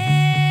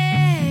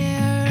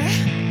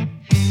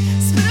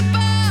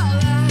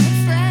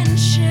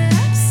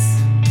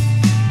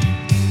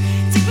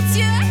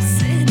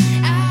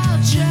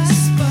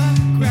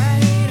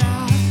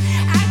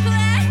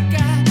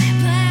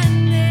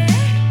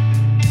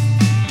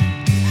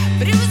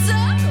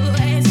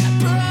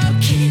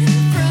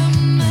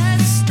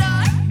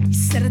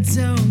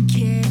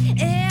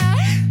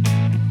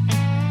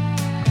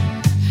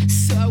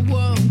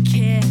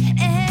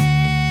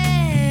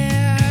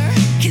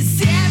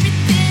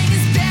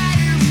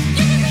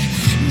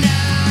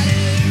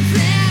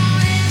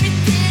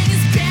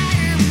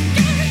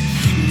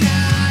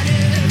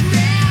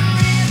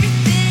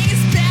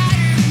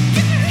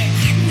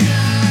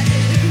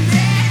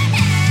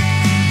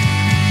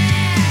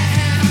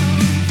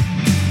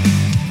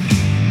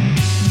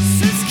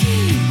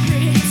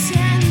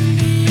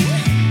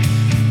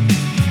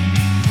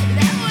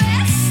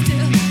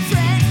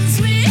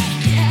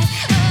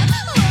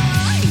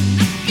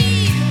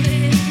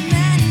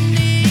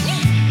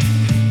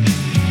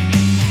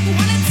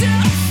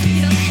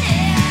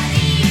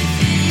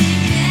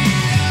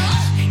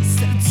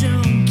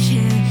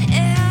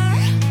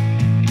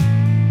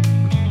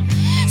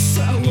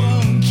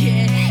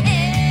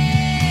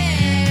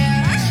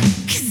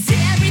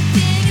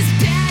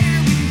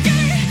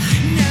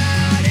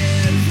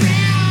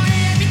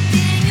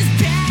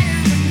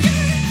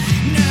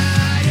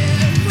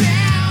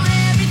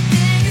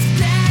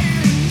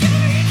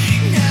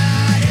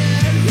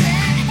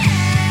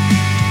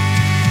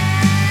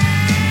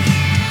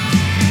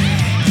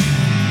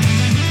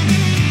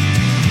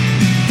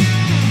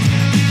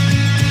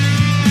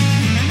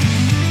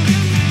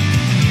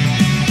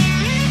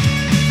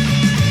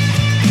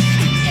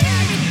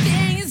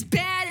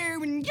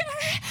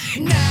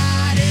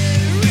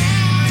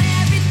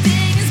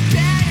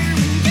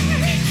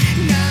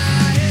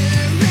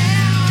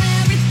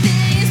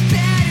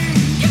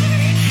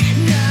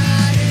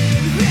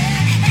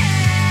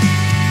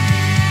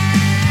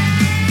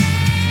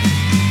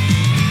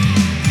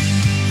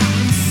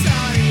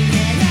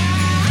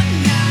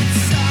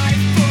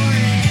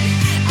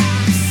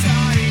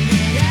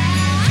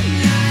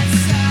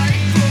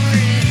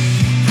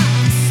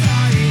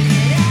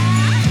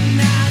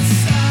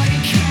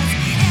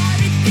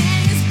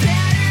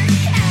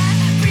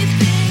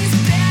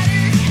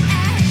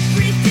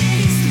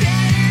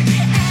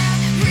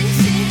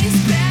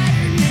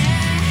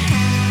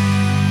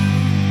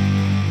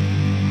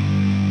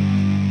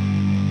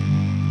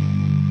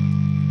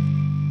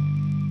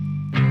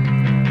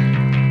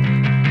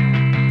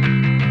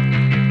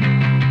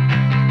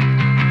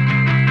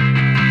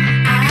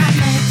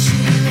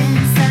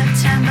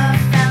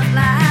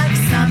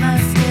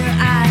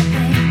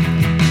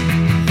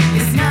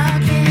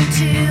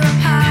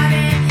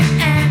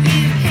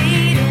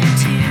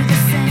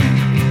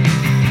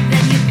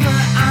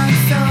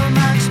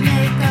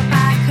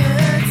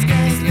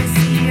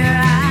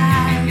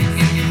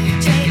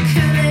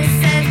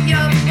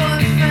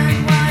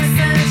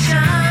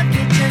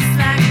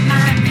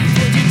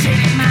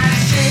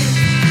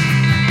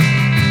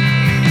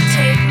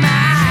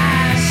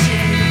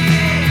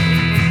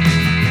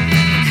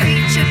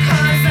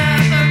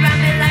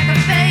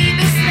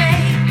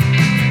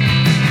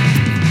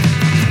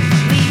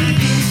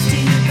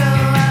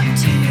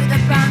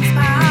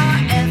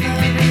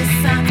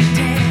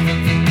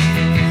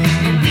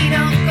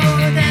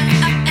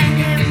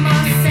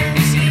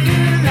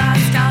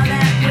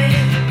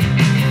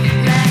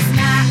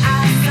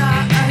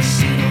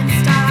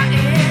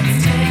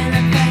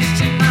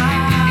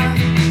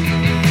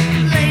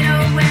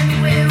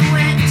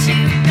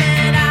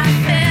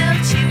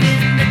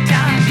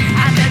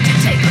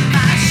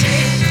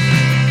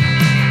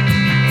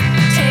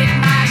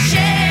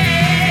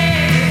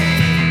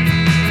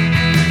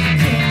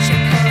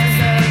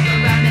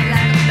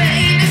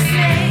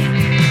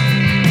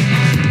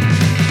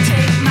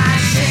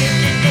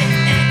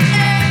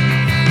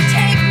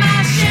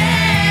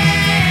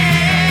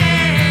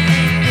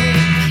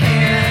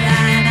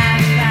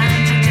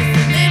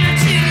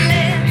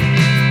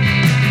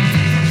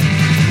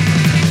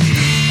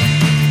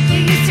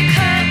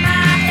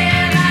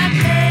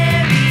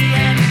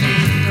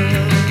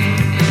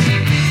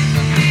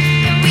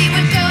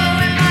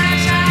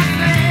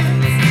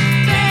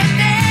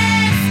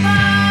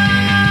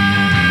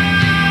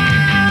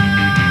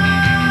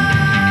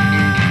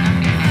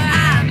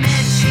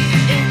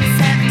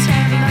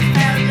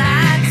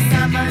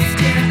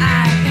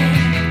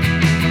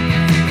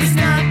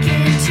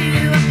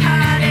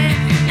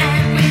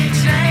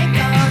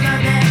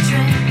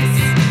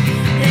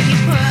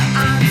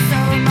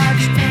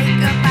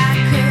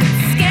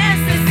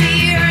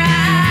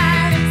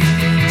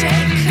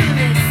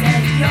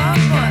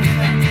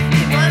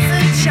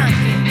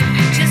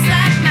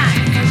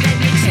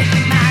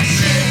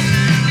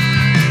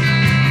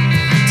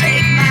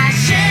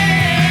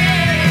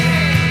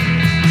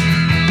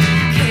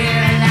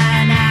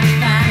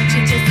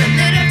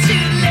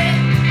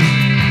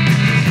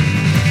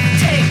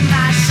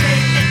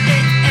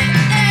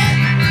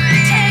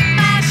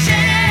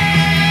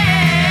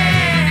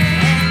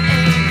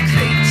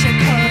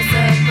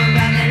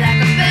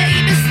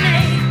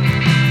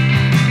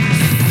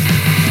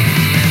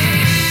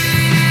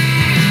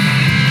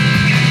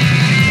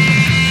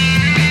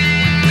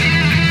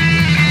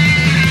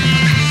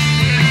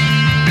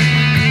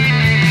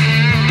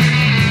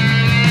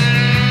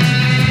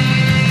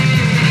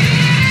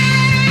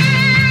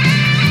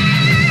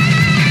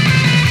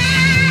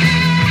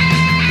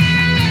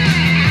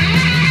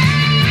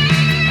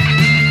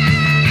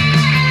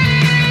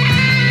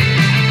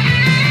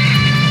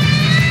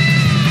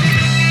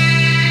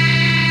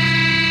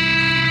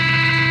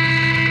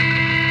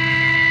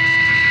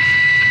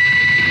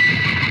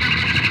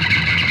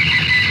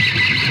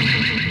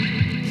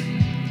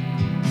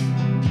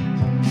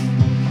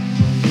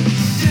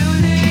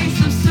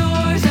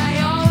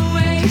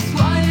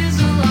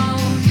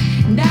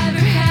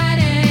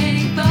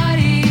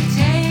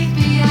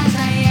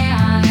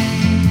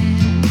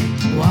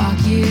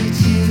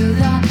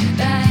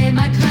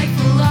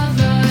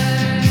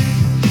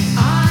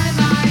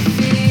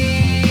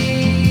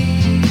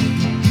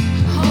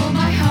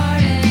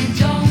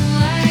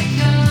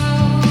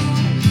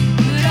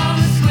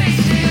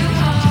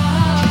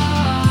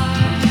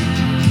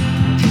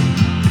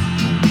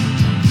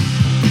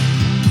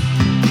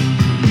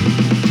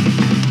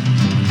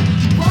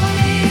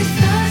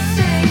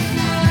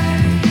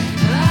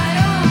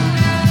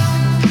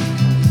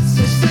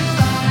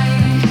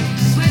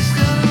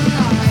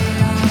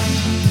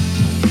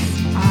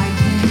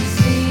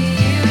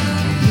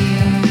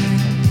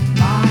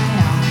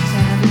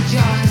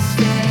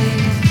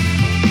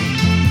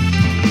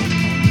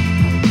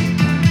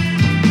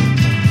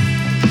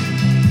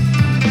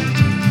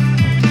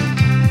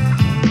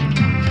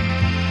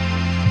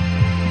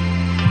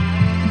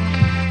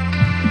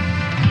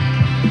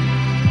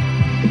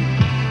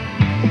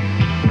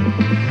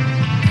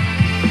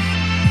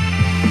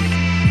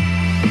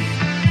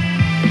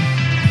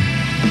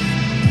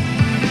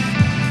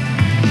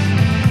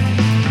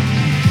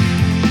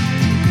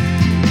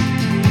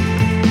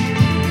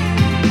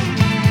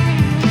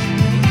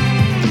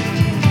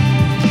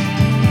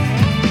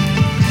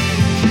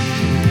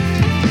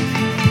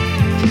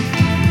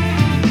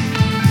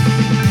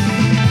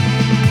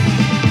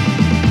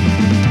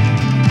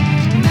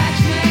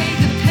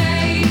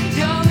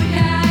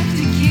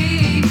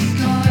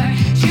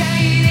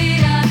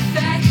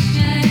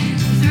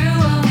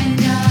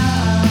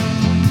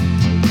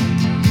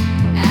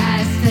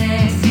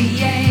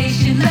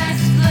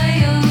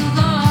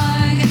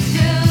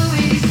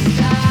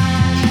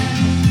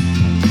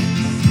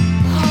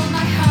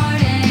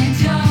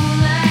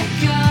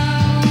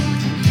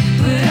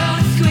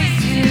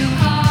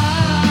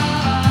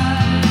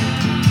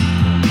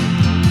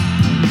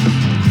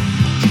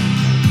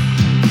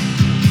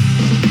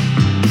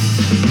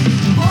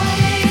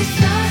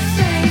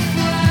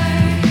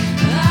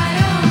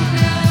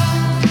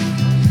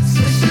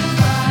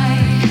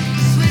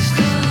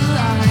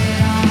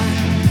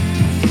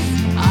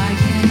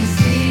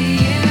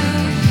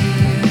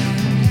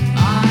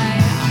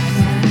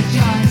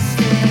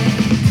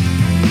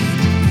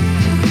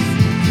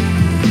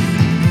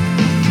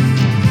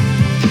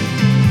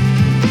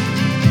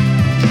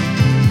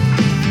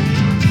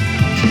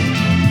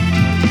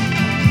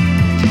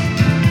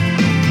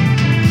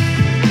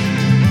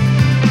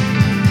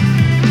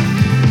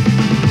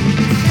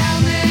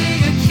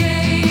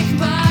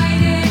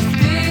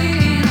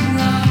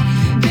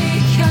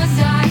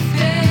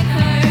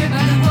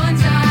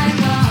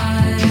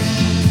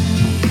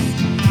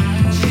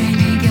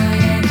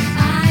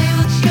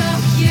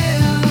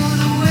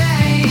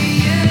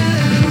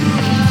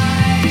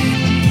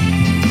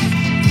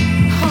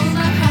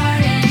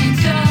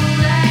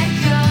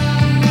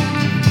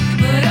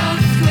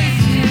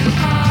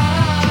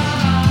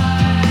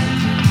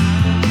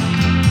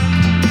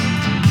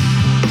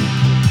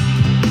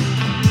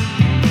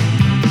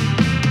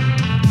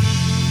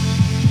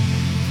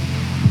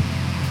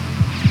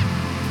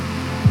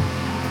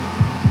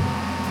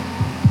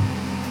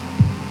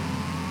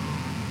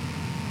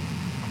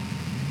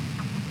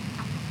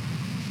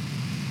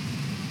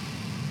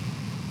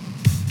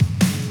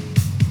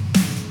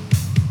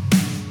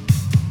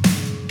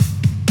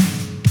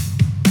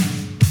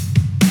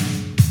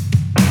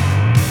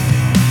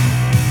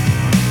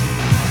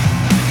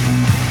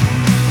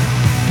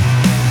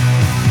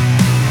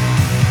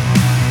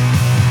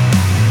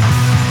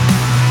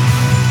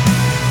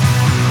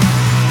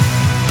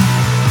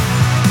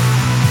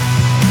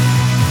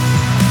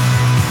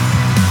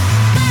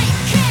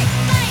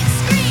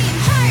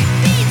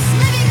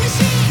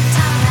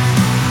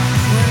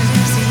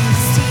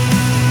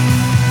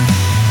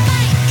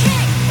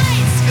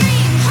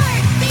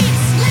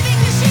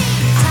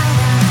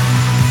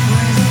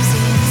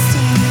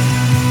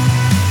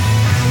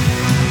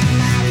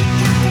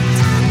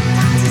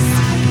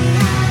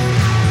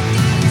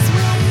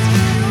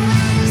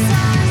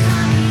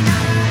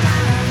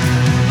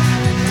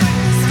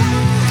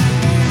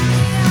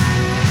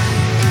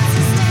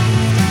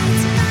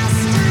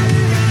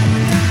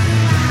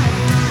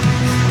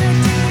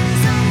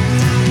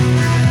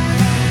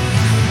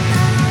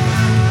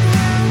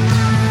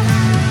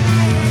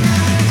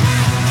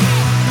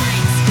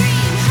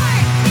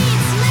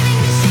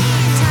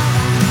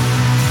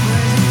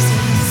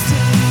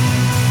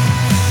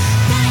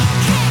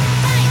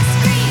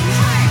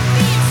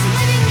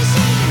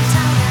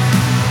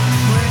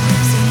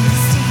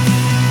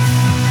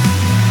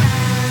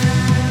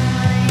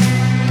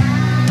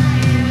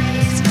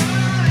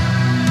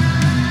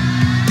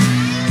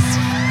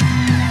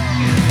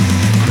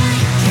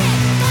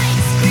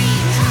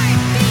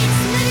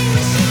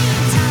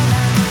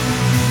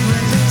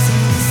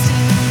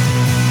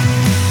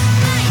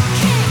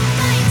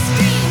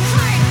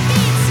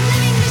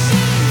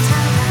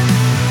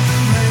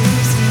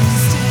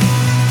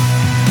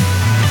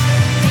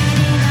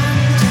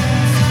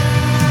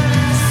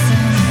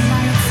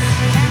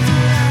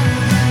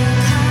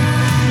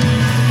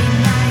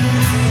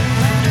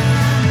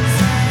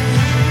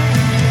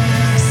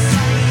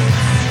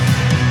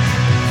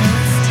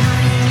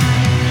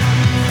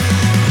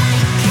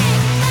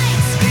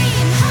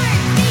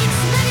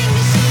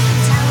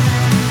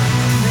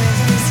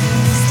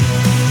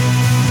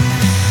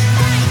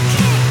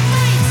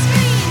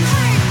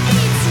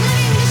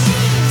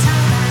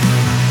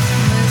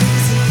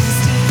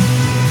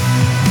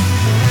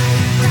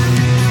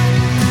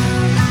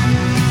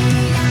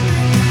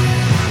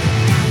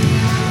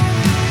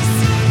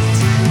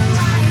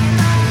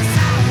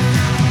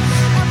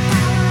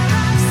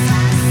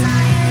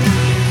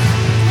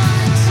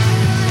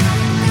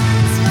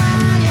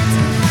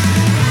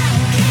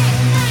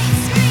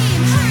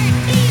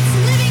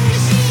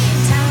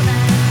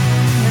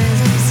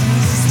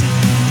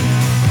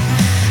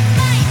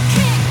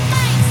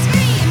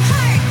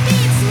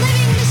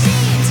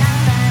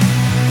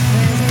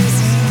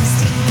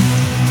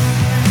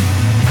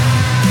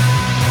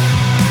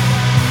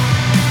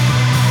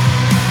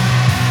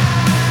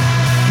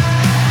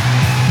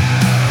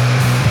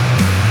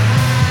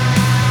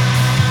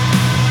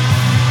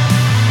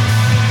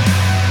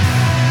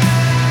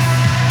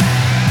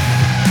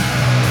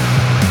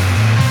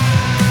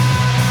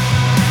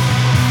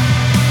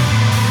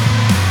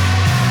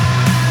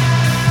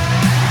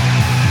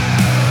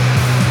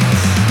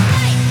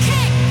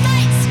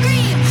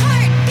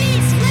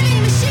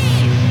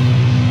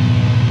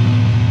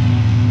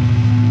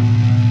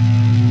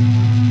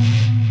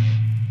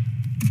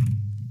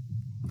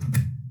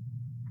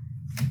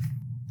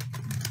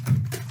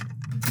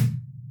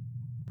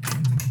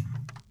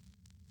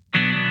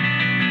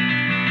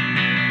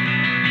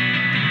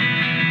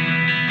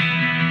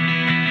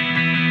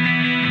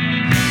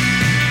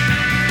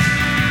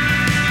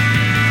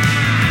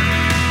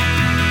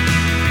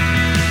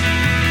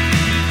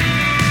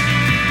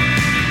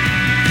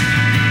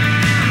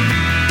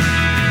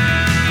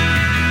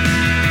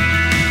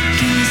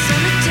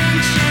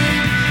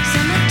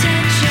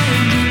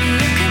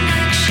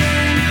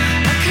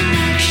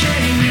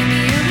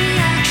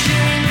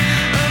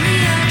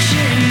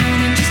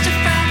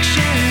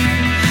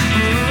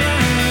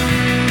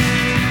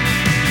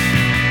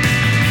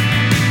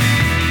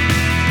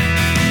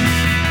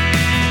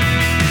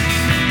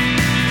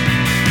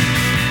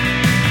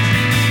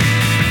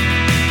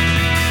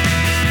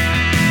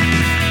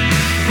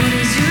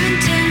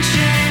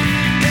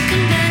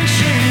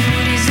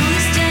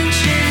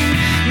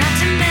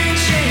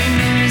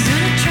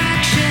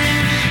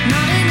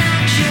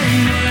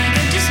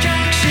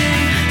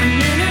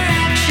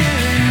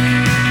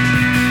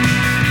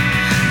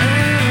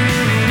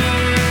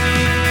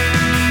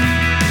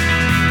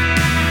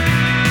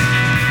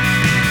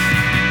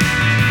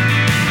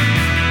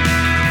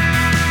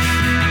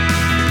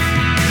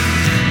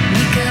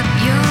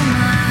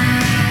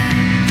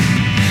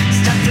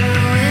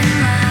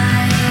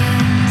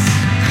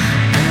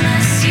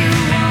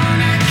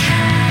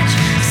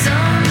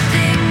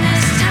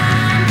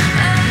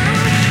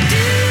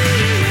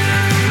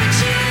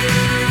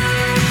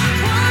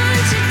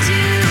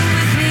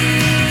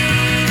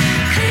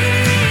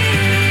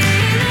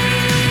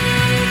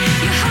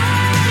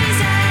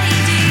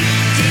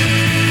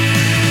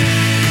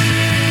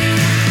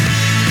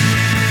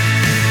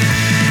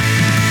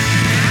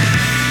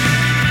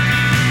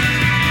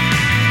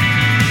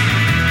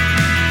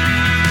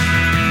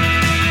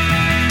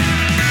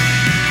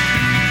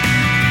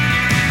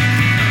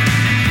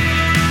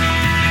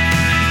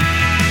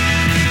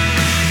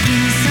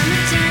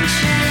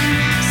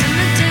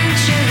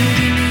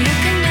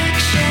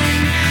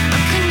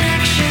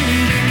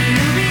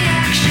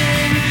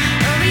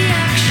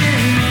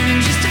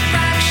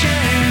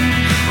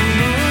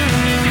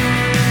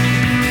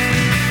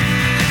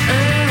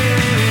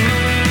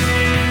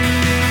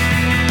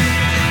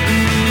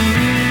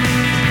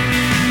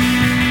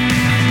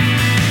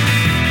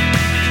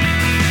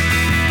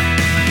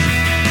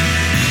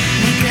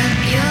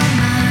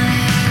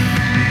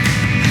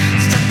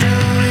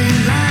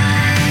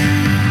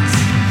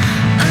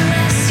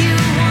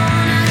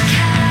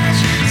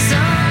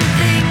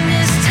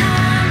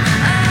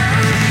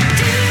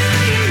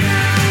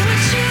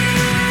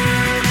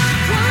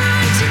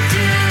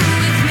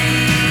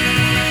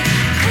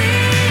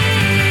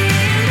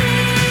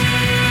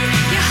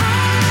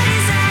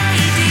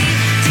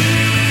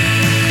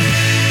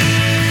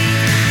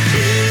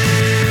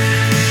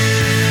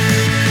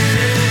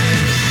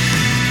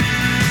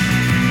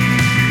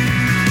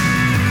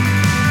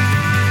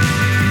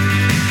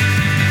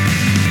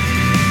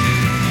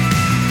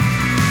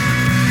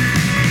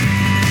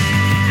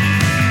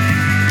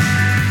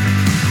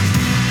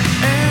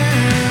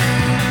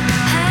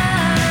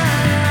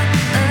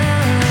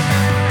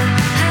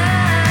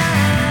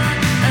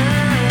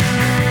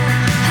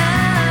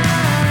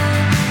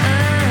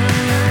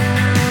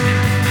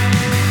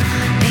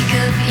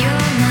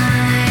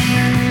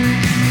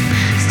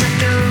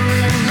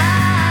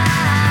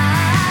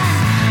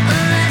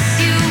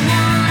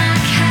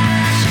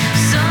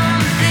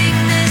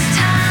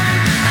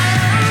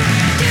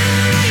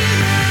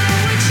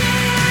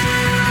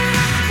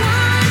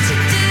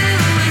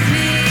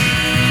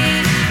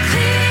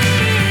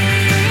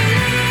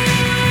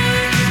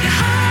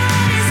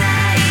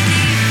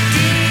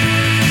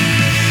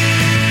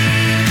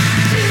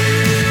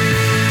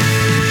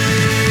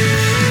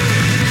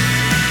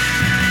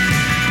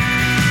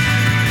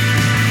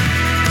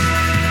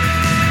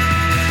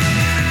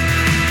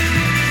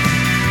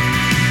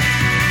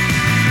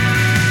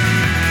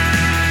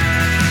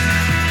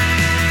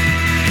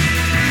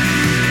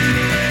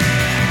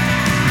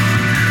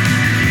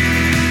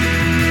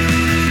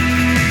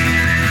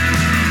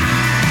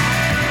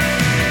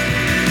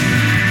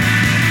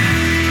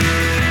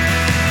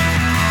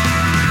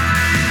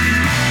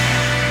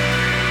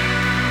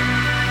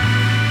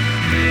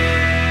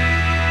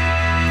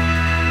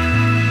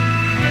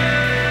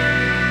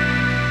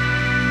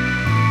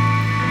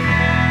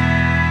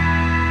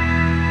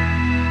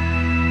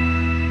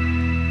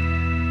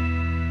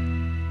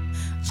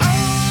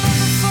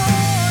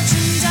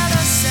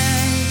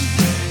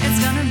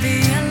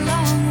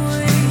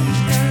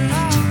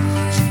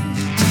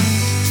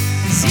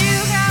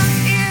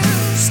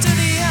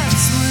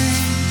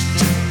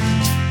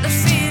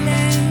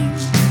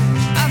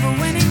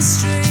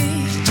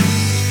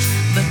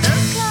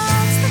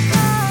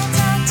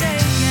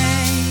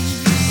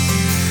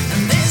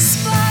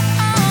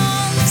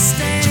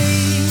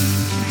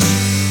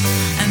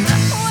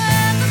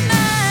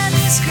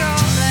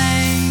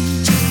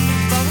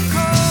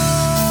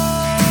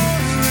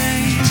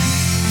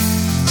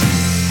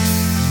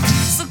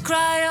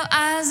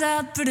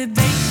 out, pretty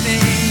baby.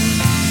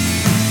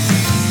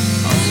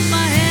 Hold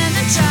my hand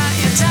and try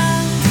your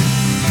tongue.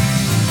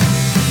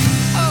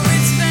 Oh,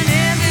 it's been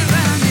heavy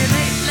round you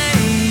lately,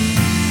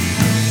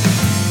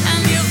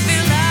 and you'll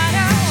feel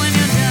lighter when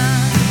you're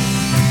done.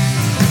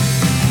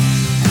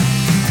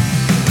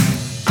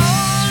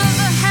 All of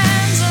the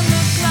hands on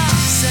the clock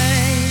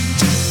say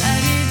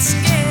that it's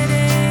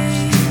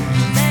getting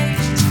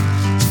late,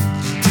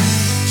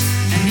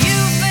 and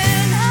you've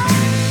been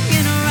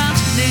hanging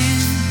around in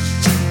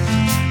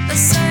the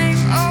same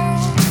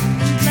old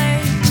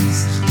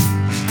place,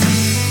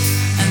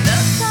 and the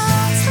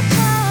clouds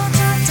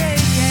are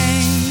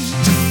taking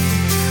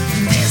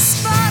this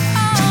spot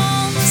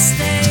on the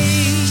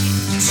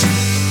stage,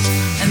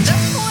 and the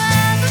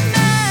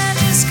weatherman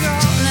is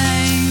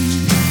calling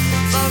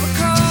for a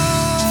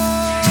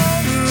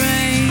cold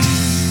rain.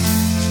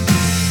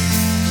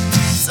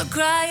 So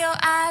cry your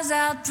eyes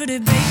out, pretty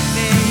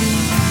baby.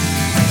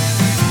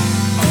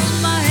 Hold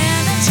my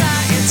hand and try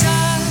your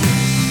tongue.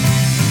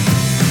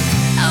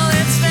 Oh,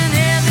 it's been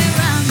heavy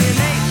round you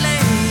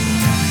lately,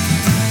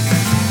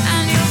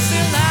 and you'll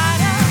feel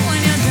lighter when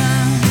you're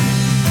done.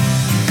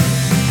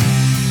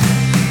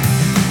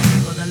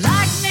 Well, the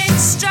lightning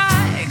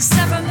strikes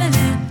every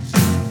minute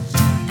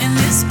in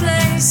this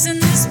place, in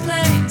this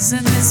place,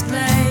 in this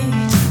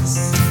place,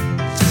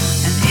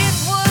 and it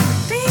would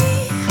be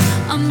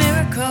a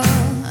miracle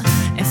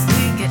if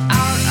we get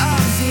out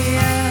of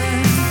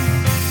here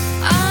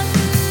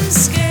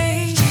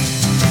unscathed.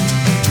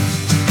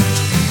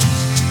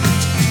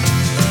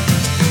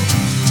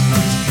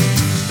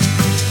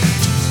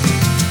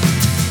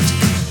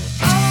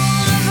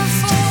 All of the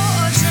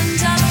fortune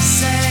tellers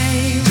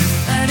say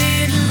that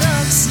it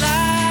looks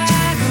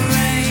like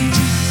rain.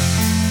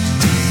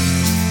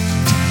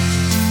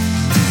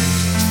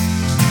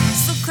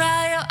 So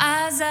cry your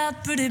eyes out,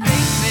 pretty baby.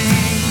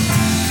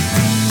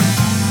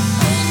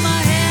 Hold my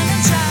hand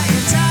and try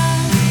your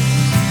tongue.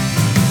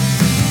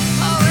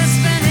 Oh, it's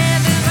been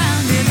heavy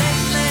round you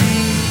lately,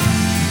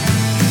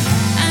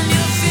 and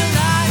you'll feel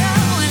lighter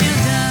when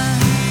you're done.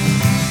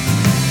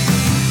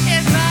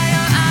 Yeah, cry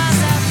your eyes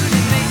out,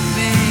 pretty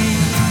baby.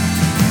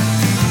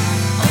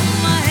 Hold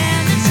my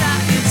hand and try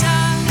your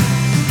tongue.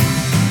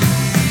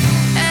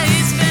 Yeah,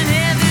 it's been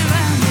heavy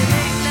round you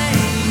lately,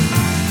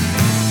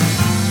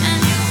 and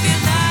you'll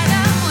feel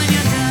lighter when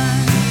you're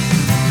done.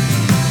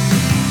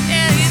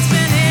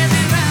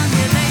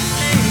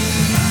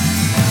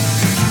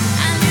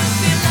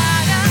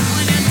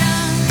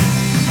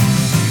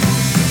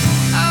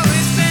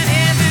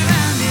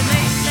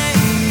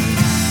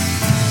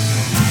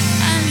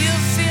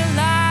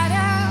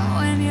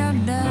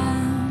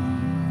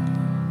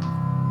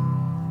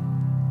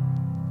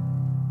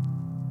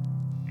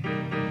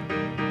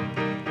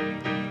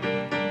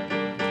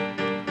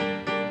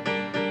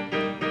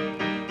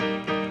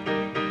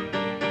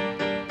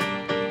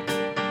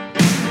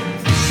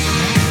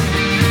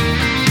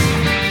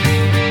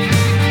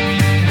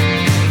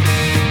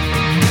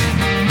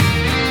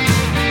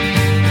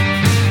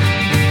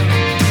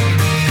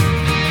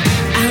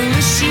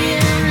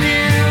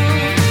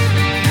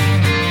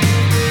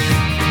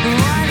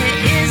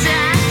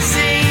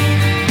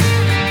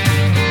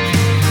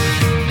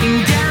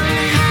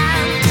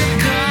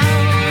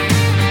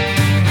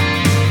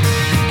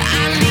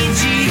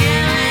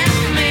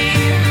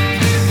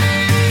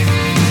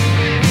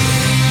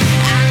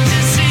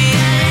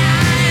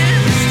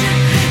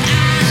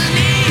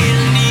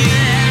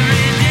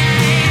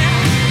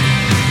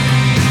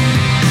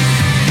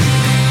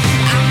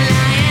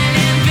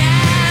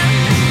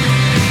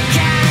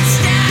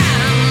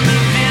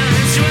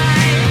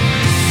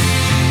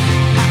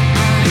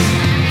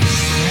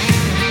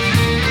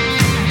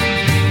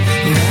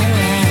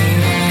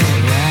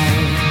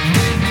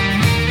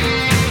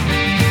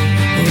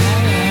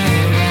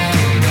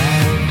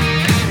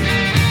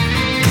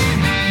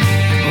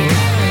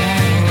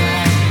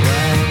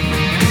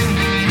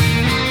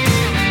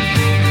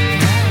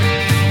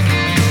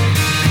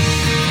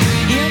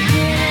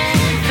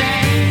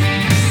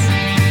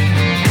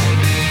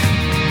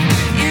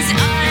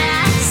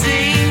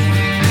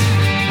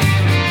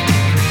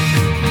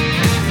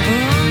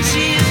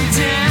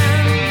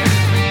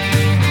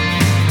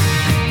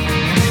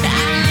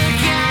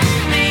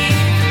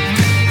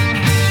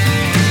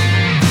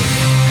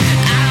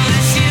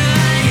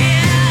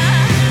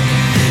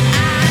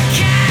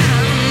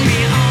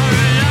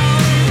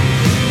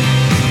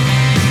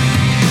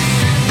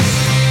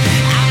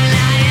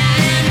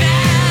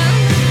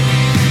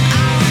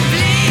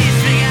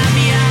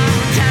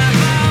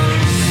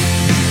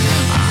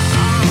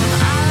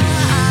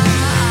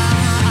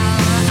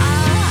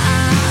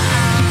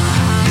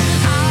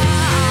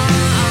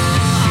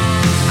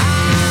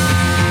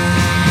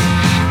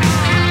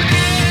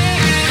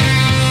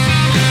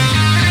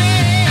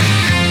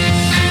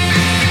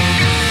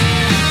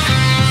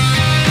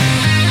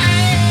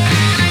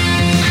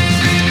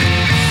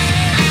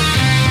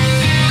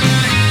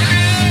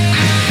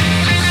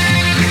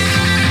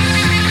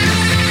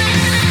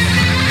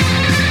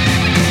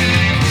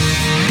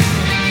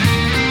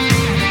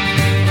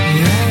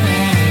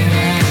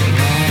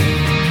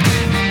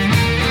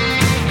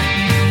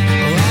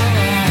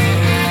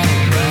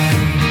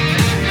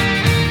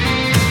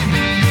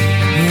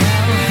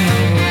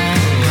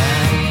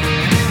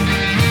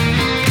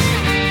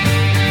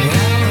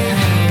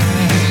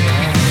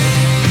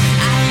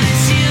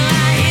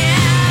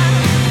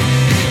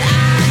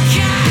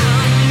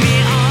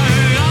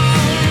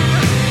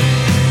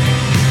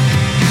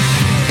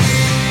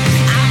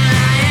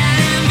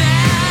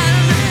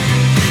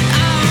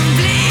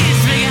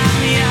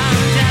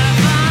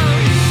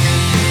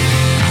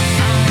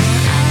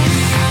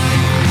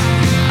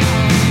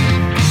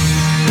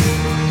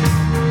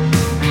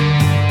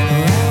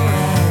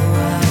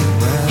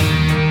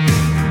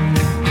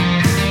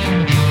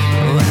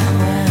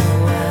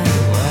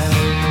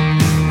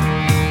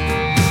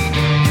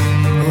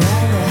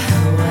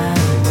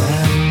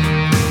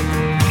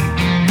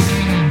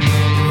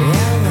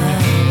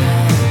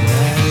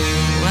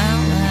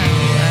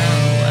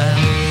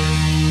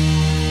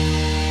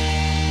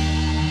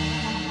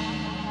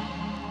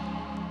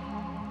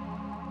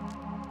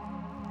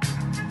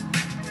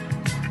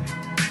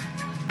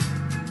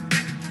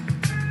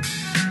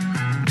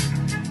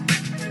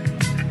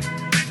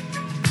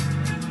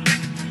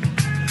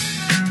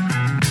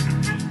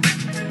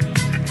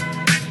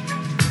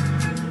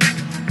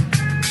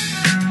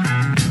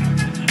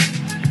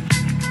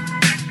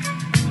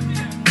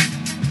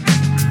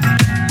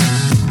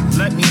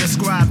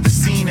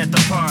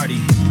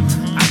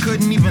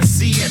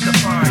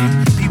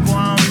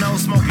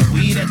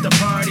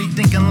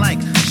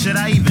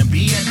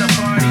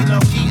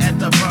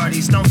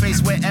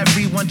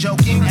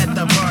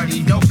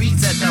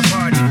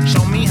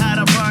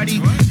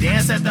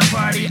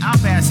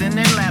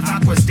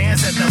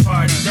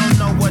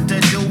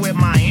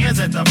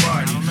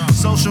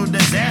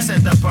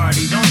 the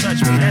party. Don't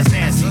touch me, that's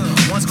nasty.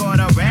 Once caught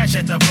a rash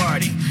at the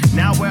party.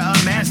 Now wear a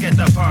mask at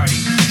the party.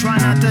 Try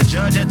not to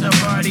judge at the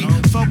party.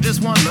 Folk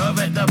just want love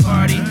at the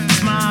party.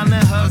 Smile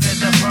and hugs at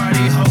the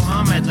party. Ho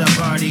hum at the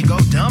party. Go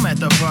dumb at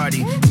the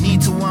party.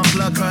 Need to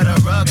unplug, cut a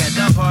rug at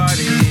the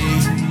party.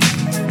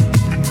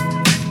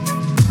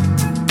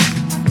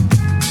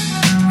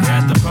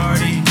 At the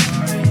party.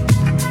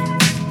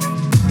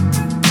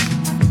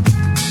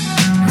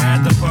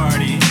 At the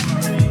party.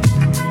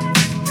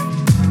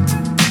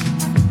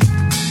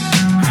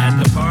 At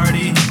the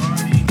party.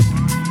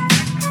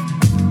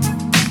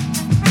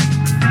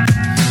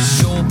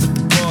 Show up at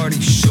the party,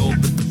 show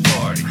up at the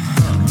party.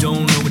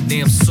 Don't know a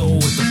damn soul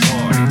at the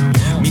party.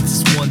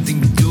 Means it's one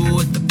thing to do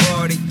at the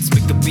party. Let's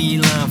make a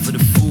beeline for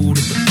the food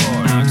at the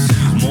party.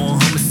 More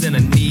hummus than I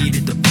need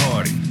at the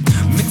party.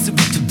 Mix it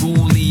with the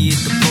bully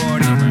at the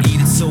party.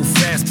 Eat it so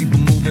fast, people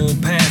move on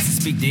past and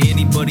speak to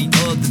anybody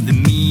other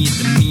than me at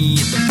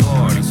the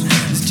party.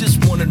 It's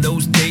just one of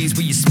those days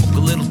where you smoke a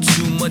little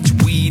too much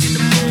weed in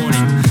the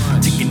morning.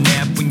 Take a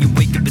nap when you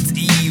wake up, it's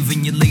eve,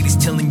 and your lady's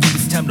telling you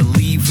it's time to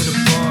leave for the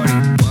party.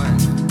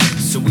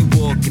 So we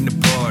walk in the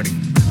party,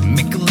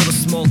 make a little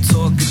small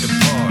talk at the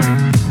party.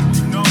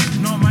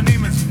 No, my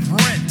name is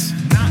Brent,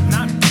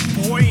 not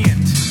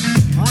buoyant,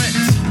 Brent.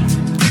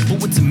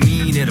 But what's it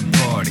mean at a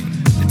party?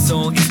 It's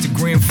all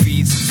Instagram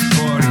feeds at this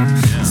party.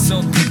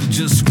 Some people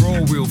just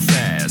scroll real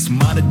fast.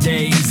 Modern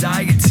day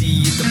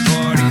anxiety at the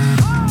party.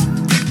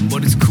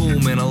 But it's cool,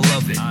 man, I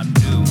love it. I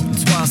do.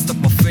 That's why I stuck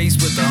my face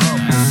with the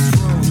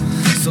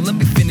hummus. So let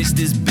me finish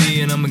this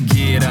beer and I'ma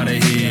get out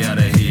of here, out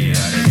of here,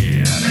 out of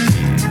here, out of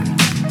here.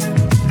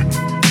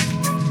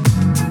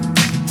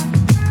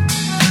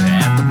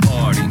 At the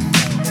party.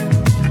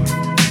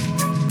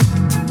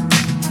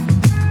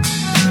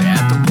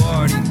 At the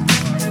party.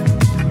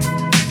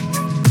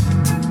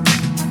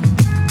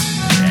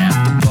 At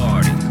the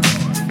party.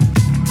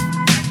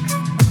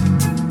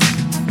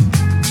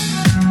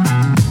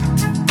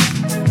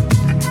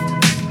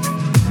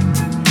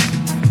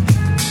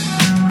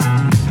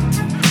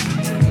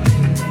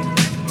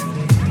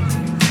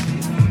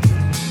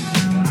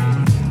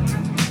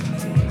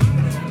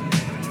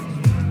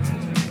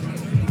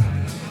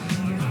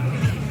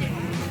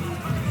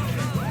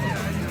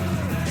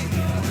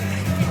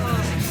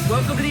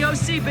 Welcome to the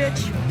OC,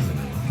 bitch.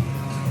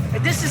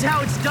 And this is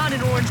how it's done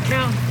in Orange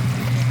County.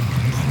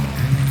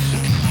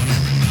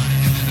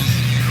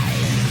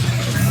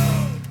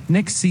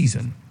 Next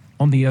season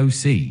on the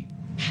OC.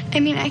 I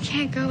mean, I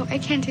can't go. I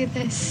can't do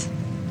this.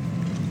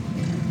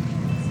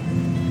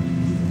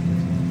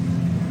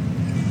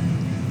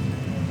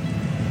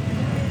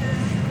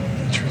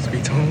 Truth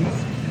be told,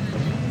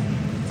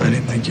 I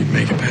didn't think you'd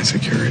make it past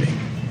security.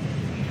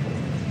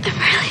 I'm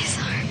really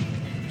sorry.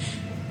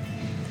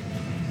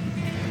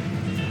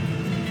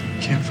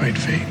 Can't fight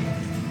fate.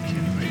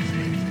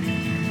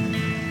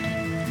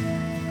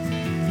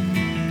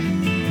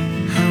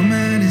 How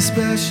many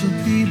special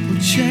people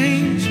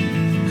change?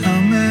 How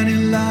many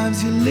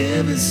lives you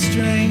live is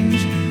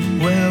strange.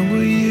 Where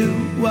were you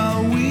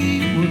while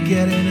we were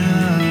getting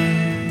high?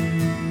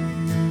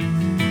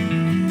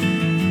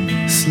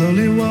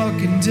 Slowly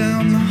walking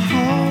down the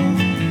hall,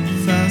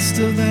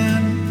 faster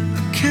than a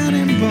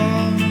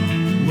cannonball.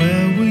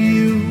 Where were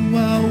you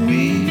while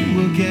we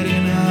were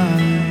getting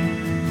high?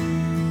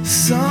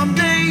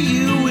 Someday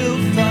you will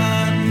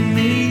find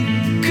me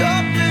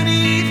caught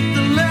beneath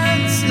the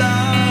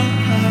landslide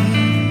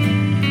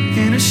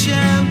in a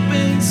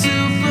champagne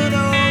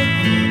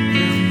supernova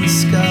in the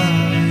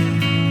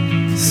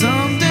sky.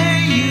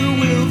 Someday you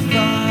will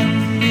find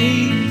me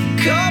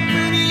caught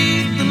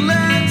beneath the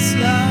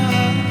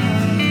landslide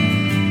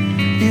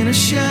in a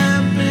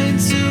champagne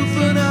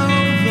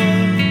supernova,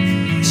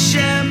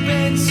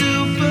 champagne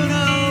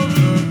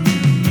supernova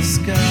in the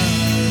sky.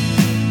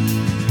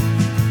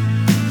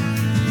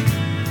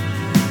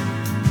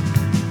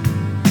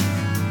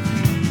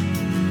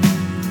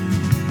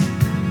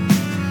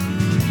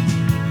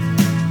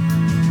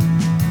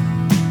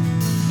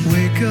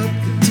 Wake up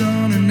at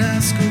dawn and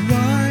ask her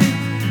why.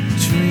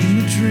 Dream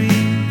a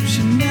dream,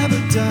 she never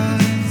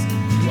dies.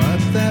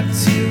 Wipe that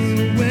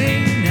tear away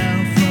now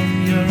from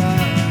your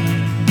eye.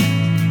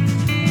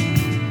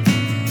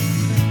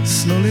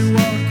 Slowly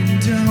walking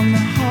down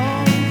the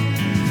hall,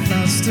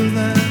 faster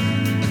than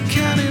a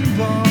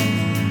cannonball.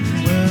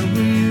 Where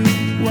were you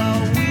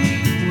while we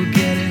were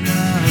getting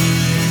high?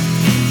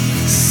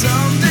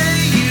 Someday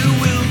you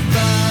will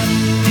find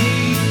me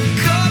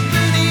caught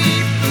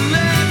beneath the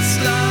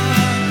landslide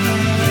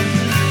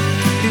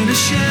in a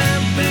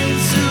champagne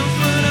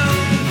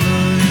supernova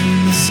in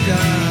the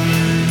sky.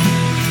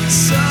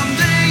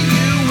 Someday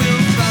you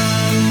will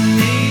find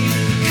me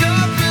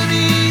caught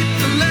beneath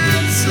the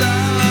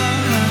landslide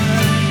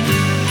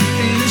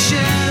in a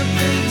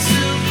champagne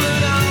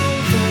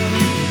supernova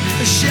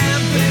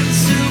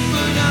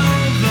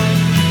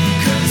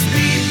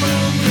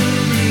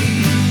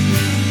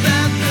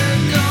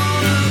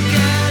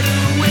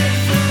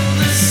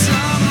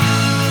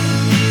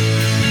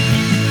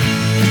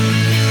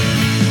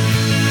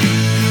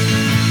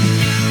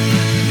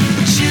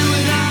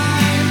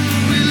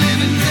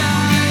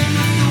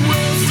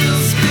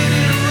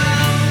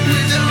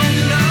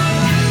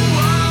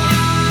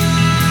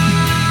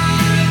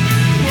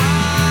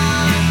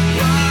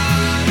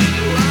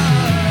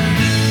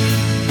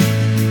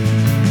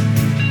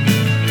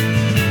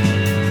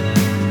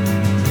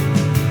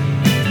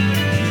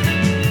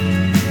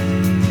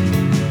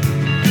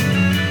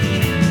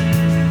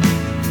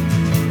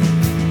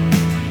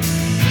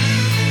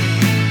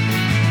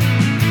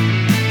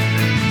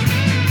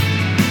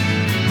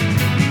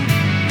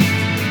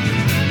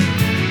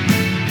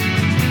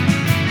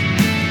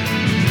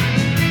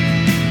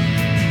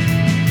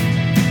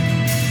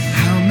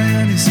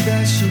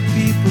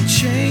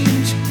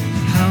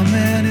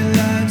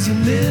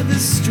live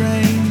is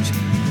strange.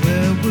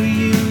 Where were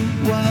you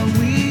while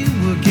we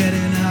were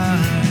getting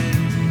high?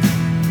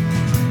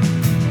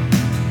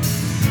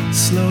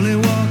 Slowly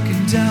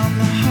walking down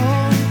the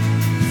hall,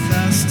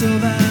 faster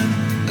than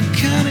a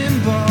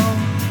cannonball.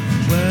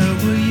 Where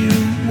were you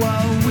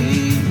while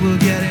we were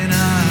getting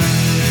high?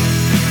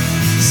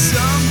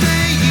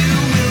 Someday you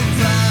will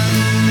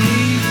find me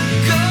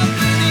caught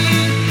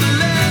beneath the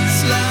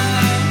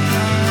landslide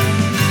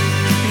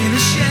in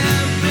a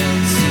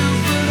champagne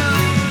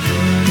supernova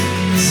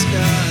in the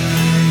sky.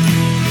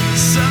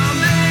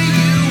 Someday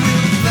you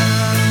will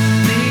find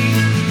me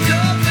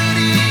caught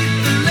beneath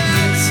the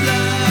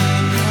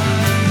landslide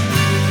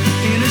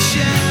in a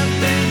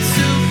champagne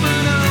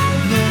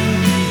supernova,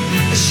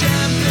 a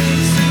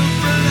champagne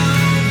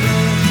supernova.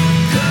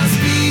 'Cause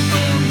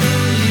people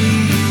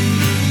believe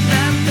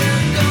that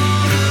they're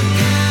gonna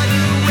get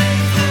away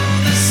for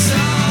the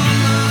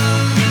summer.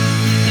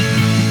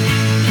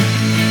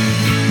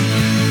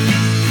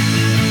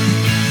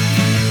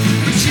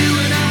 But you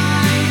and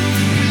I,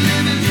 we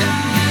live and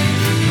die.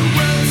 The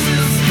world's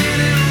still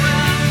spinning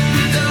round.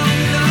 We don't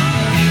know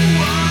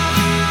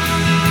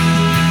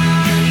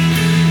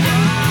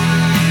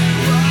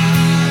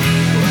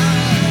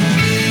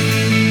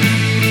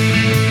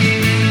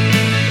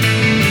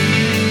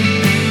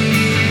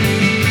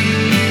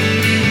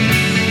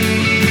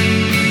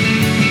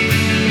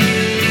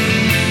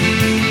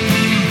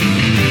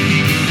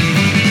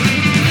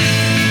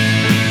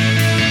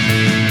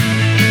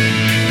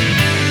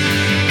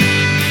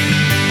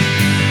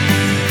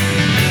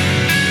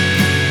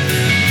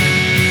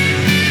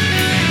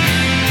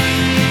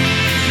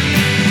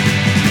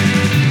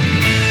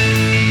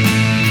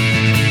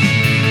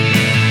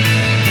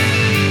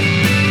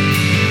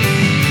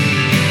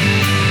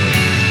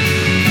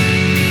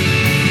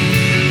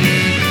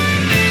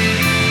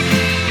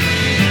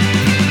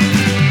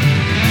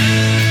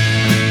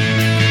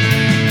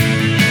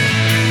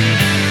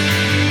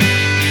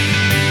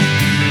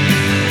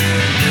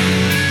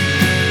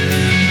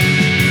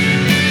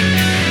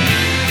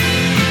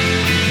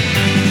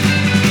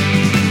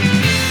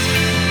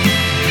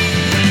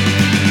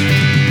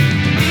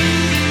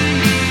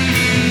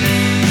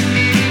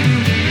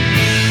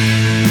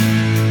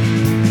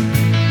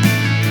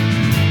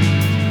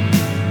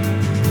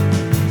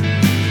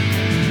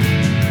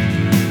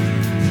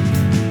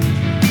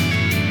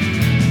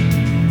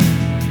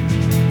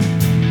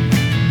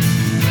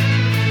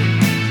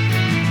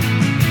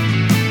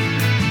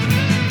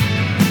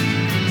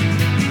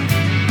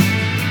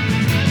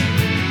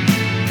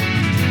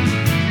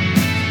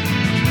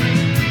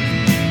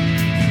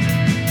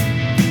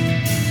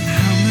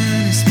how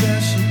many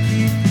special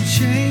people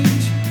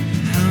change.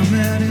 How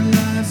many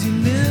lives you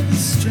live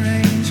is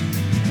strange.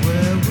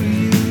 Where were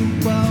you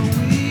while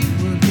we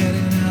were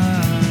getting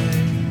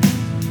high?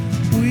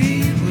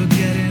 We were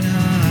getting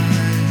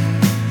high.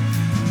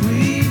 We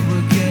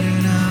were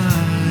getting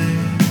high.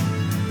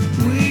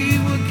 We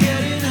were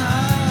getting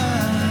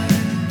high.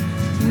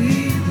 We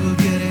were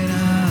getting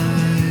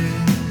high.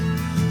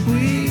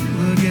 We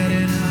were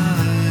getting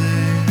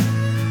high.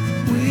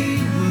 We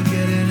were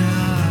getting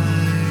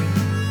high.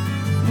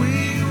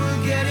 We were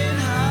getting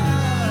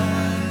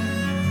high.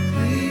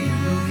 We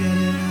were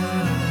getting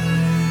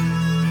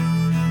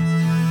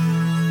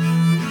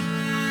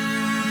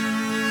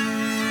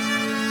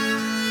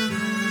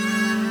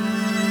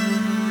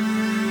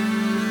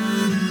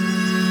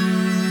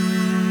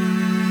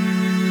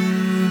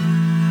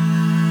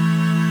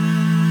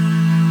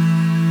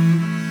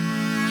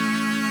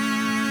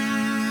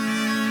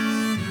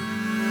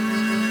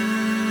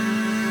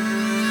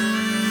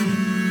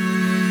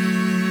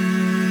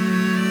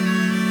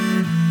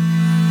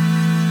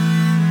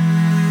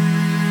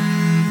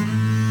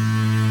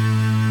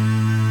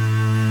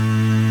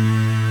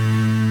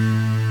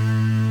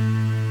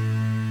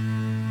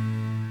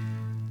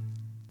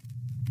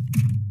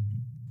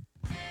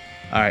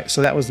All right,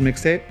 so that was the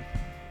mixtape.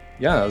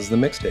 Yeah, that was the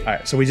mixtape. All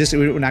right, so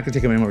we're not gonna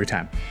take up any more of your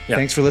time. Yeah.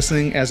 Thanks for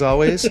listening as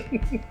always,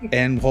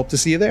 and hope to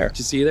see you there.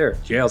 To see you there.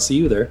 Yeah, I'll see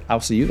you there.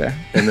 I'll see you there.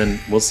 And then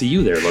we'll see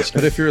you there,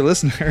 listener. But if you're a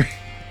listener,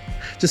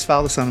 just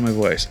follow the sound of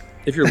my voice.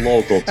 If you're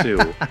local too,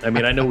 I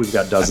mean, I know we've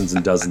got dozens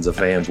and dozens of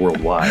fans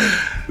worldwide.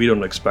 We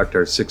don't expect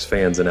our 6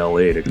 fans in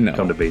LA to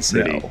come to Bay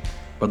City. No.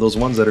 But those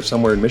ones that are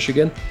somewhere in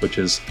Michigan, which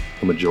is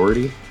the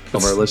majority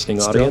of our listening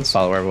Still audience,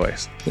 follow our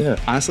voice. Yeah.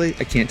 Honestly,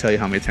 I can't tell you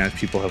how many times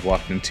people have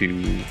walked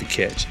into the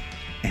kitchen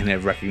and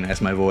have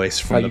recognized my voice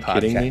from Are the you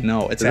kidding podcast. me?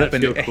 No, it's Does that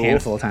happened feel a cool?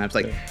 handful of times.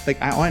 Like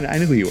I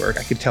knew who you were.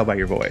 I could tell by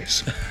your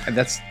voice. And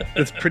that's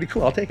pretty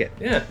cool. I'll take it.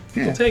 Yeah,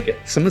 we'll take it.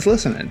 Someone's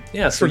listening.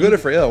 Yeah, so for good you- or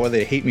for ill, whether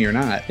they hate me or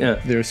not. Yeah.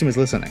 Someone's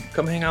listening.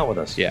 Come hang out with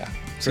us. Yeah.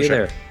 See you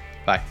there.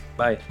 Bye.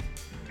 Bye.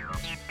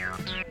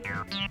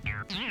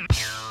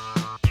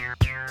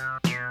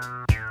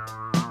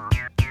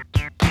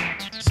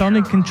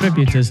 Sonic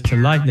contributors to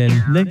Lightning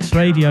Licks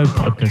radio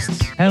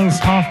podcasts. Hell's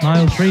Half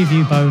Mile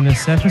preview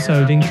bonus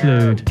episode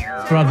include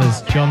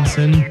Brothers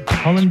Johnson,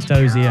 Holland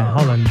Dozier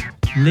Holland,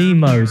 Lee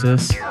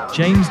Moses,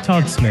 James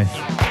Todd Smith,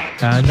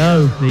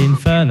 No, The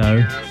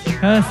Inferno,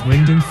 Earth,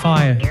 Wind and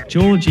Fire,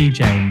 Georgie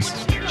James,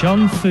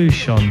 John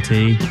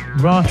Fushanti,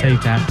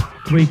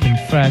 Rattata, Weekend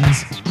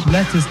Friends,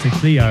 Letters to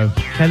Cleo,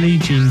 Kelly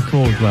Jean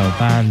Caldwell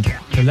Band,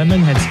 The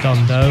Lemonheads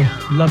Dondo,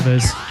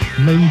 Lovers,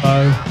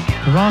 Moonbow,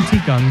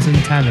 Karate Guns and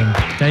Tanning,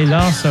 De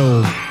La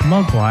Soul,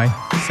 Mogwai,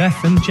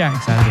 Seth and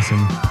Jax Anderson,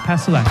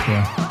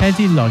 Pasalacqua,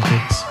 Eddie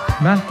Logics,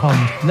 Matt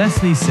Pond,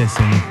 Leslie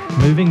Sisson,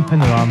 Moving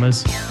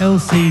Panoramas,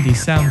 LCD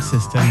Sound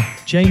System,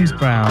 James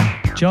Brown,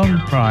 John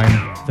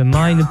Prime, The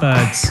Minor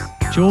Birds,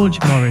 George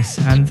Morris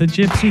and the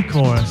Gypsy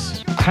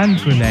Chorus, Hand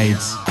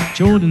Grenades,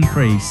 Jordan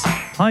Priest,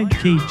 Hyde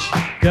Keach,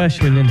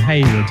 Gershwin and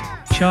Hayward,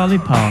 Charlie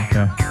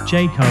Parker,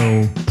 J.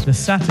 Cole, The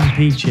Satin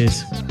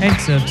Peaches,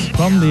 excerpts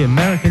from the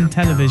American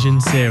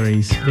television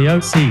series The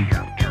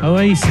OC,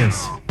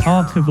 Oasis,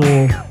 Parker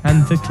Ball,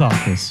 and The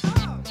Clockers.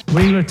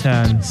 We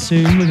return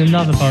soon with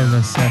another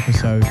bonus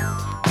episode.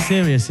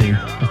 Seriously,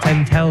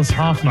 attend Hell's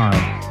Half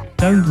Mile.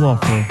 Don't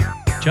waffle,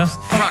 just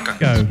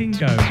go.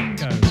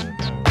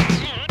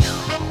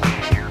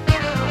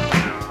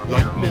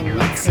 Lightning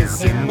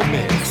Lexus in the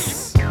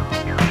mix.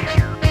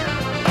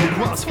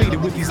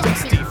 Crossfaded with these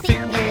dusty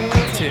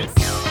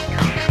fingertips.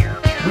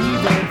 We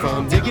learn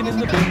from digging in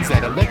the bins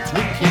at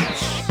Electric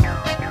Hitch.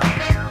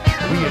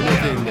 We are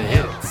living the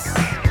hits.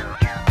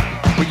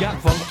 We got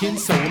funk and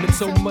soul and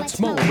so much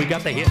more. We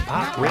got the hip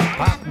hop, rap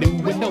pop, new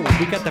and old.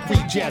 We got the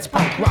free jazz,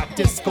 punk, rock,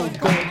 disco,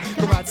 gold,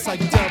 garage, psych,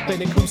 dub,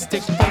 and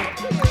acoustic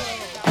funk.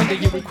 Under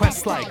your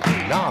requests like,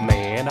 nah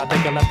man, I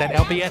think I left that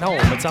LP at home.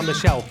 It's on the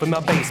shelf in my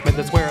basement,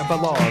 that's where it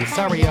belongs.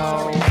 Sorry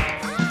y'all.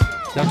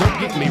 Now don't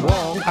get me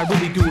wrong, I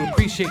really do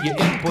appreciate your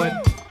input,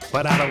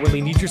 but I don't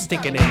really need your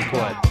stinking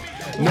input.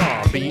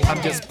 Nah, B,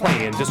 I'm just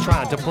playing, just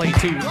trying to play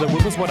to the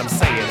rules, what I'm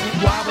saying.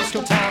 Why waste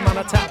your time on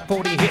a top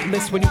 40 hit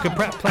list when you can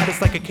prep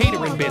platters like a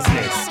catering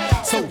business?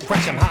 So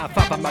fresh, I'm high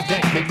five on my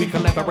deck, maybe we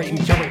collaborate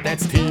and cure it,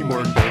 that's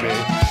teamwork, baby.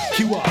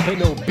 Cue up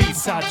an old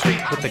B-side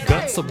treat with the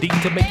guts so deep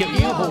to make your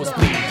ear holes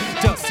bleed.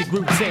 Dusty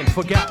grooves and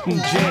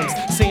forgotten gems,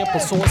 sample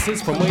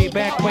sources from way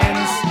back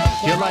when's.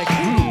 You're like,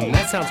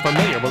 that sounds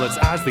familiar, well it's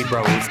Isley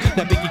Bros.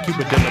 That Biggie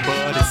Cuba Dilla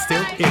Bud is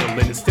still ill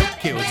and it still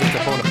kills. It's a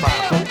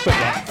bonafide quote for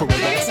that, for real,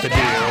 that's the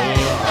deal.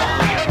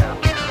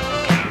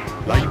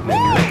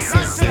 Lightning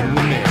Lexus in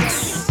the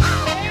mix.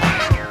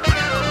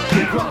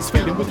 We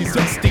crossfaded with these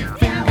dusty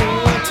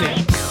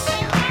fingertips.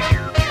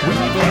 We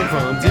learn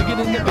from digging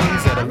in the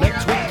bins at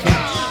Electric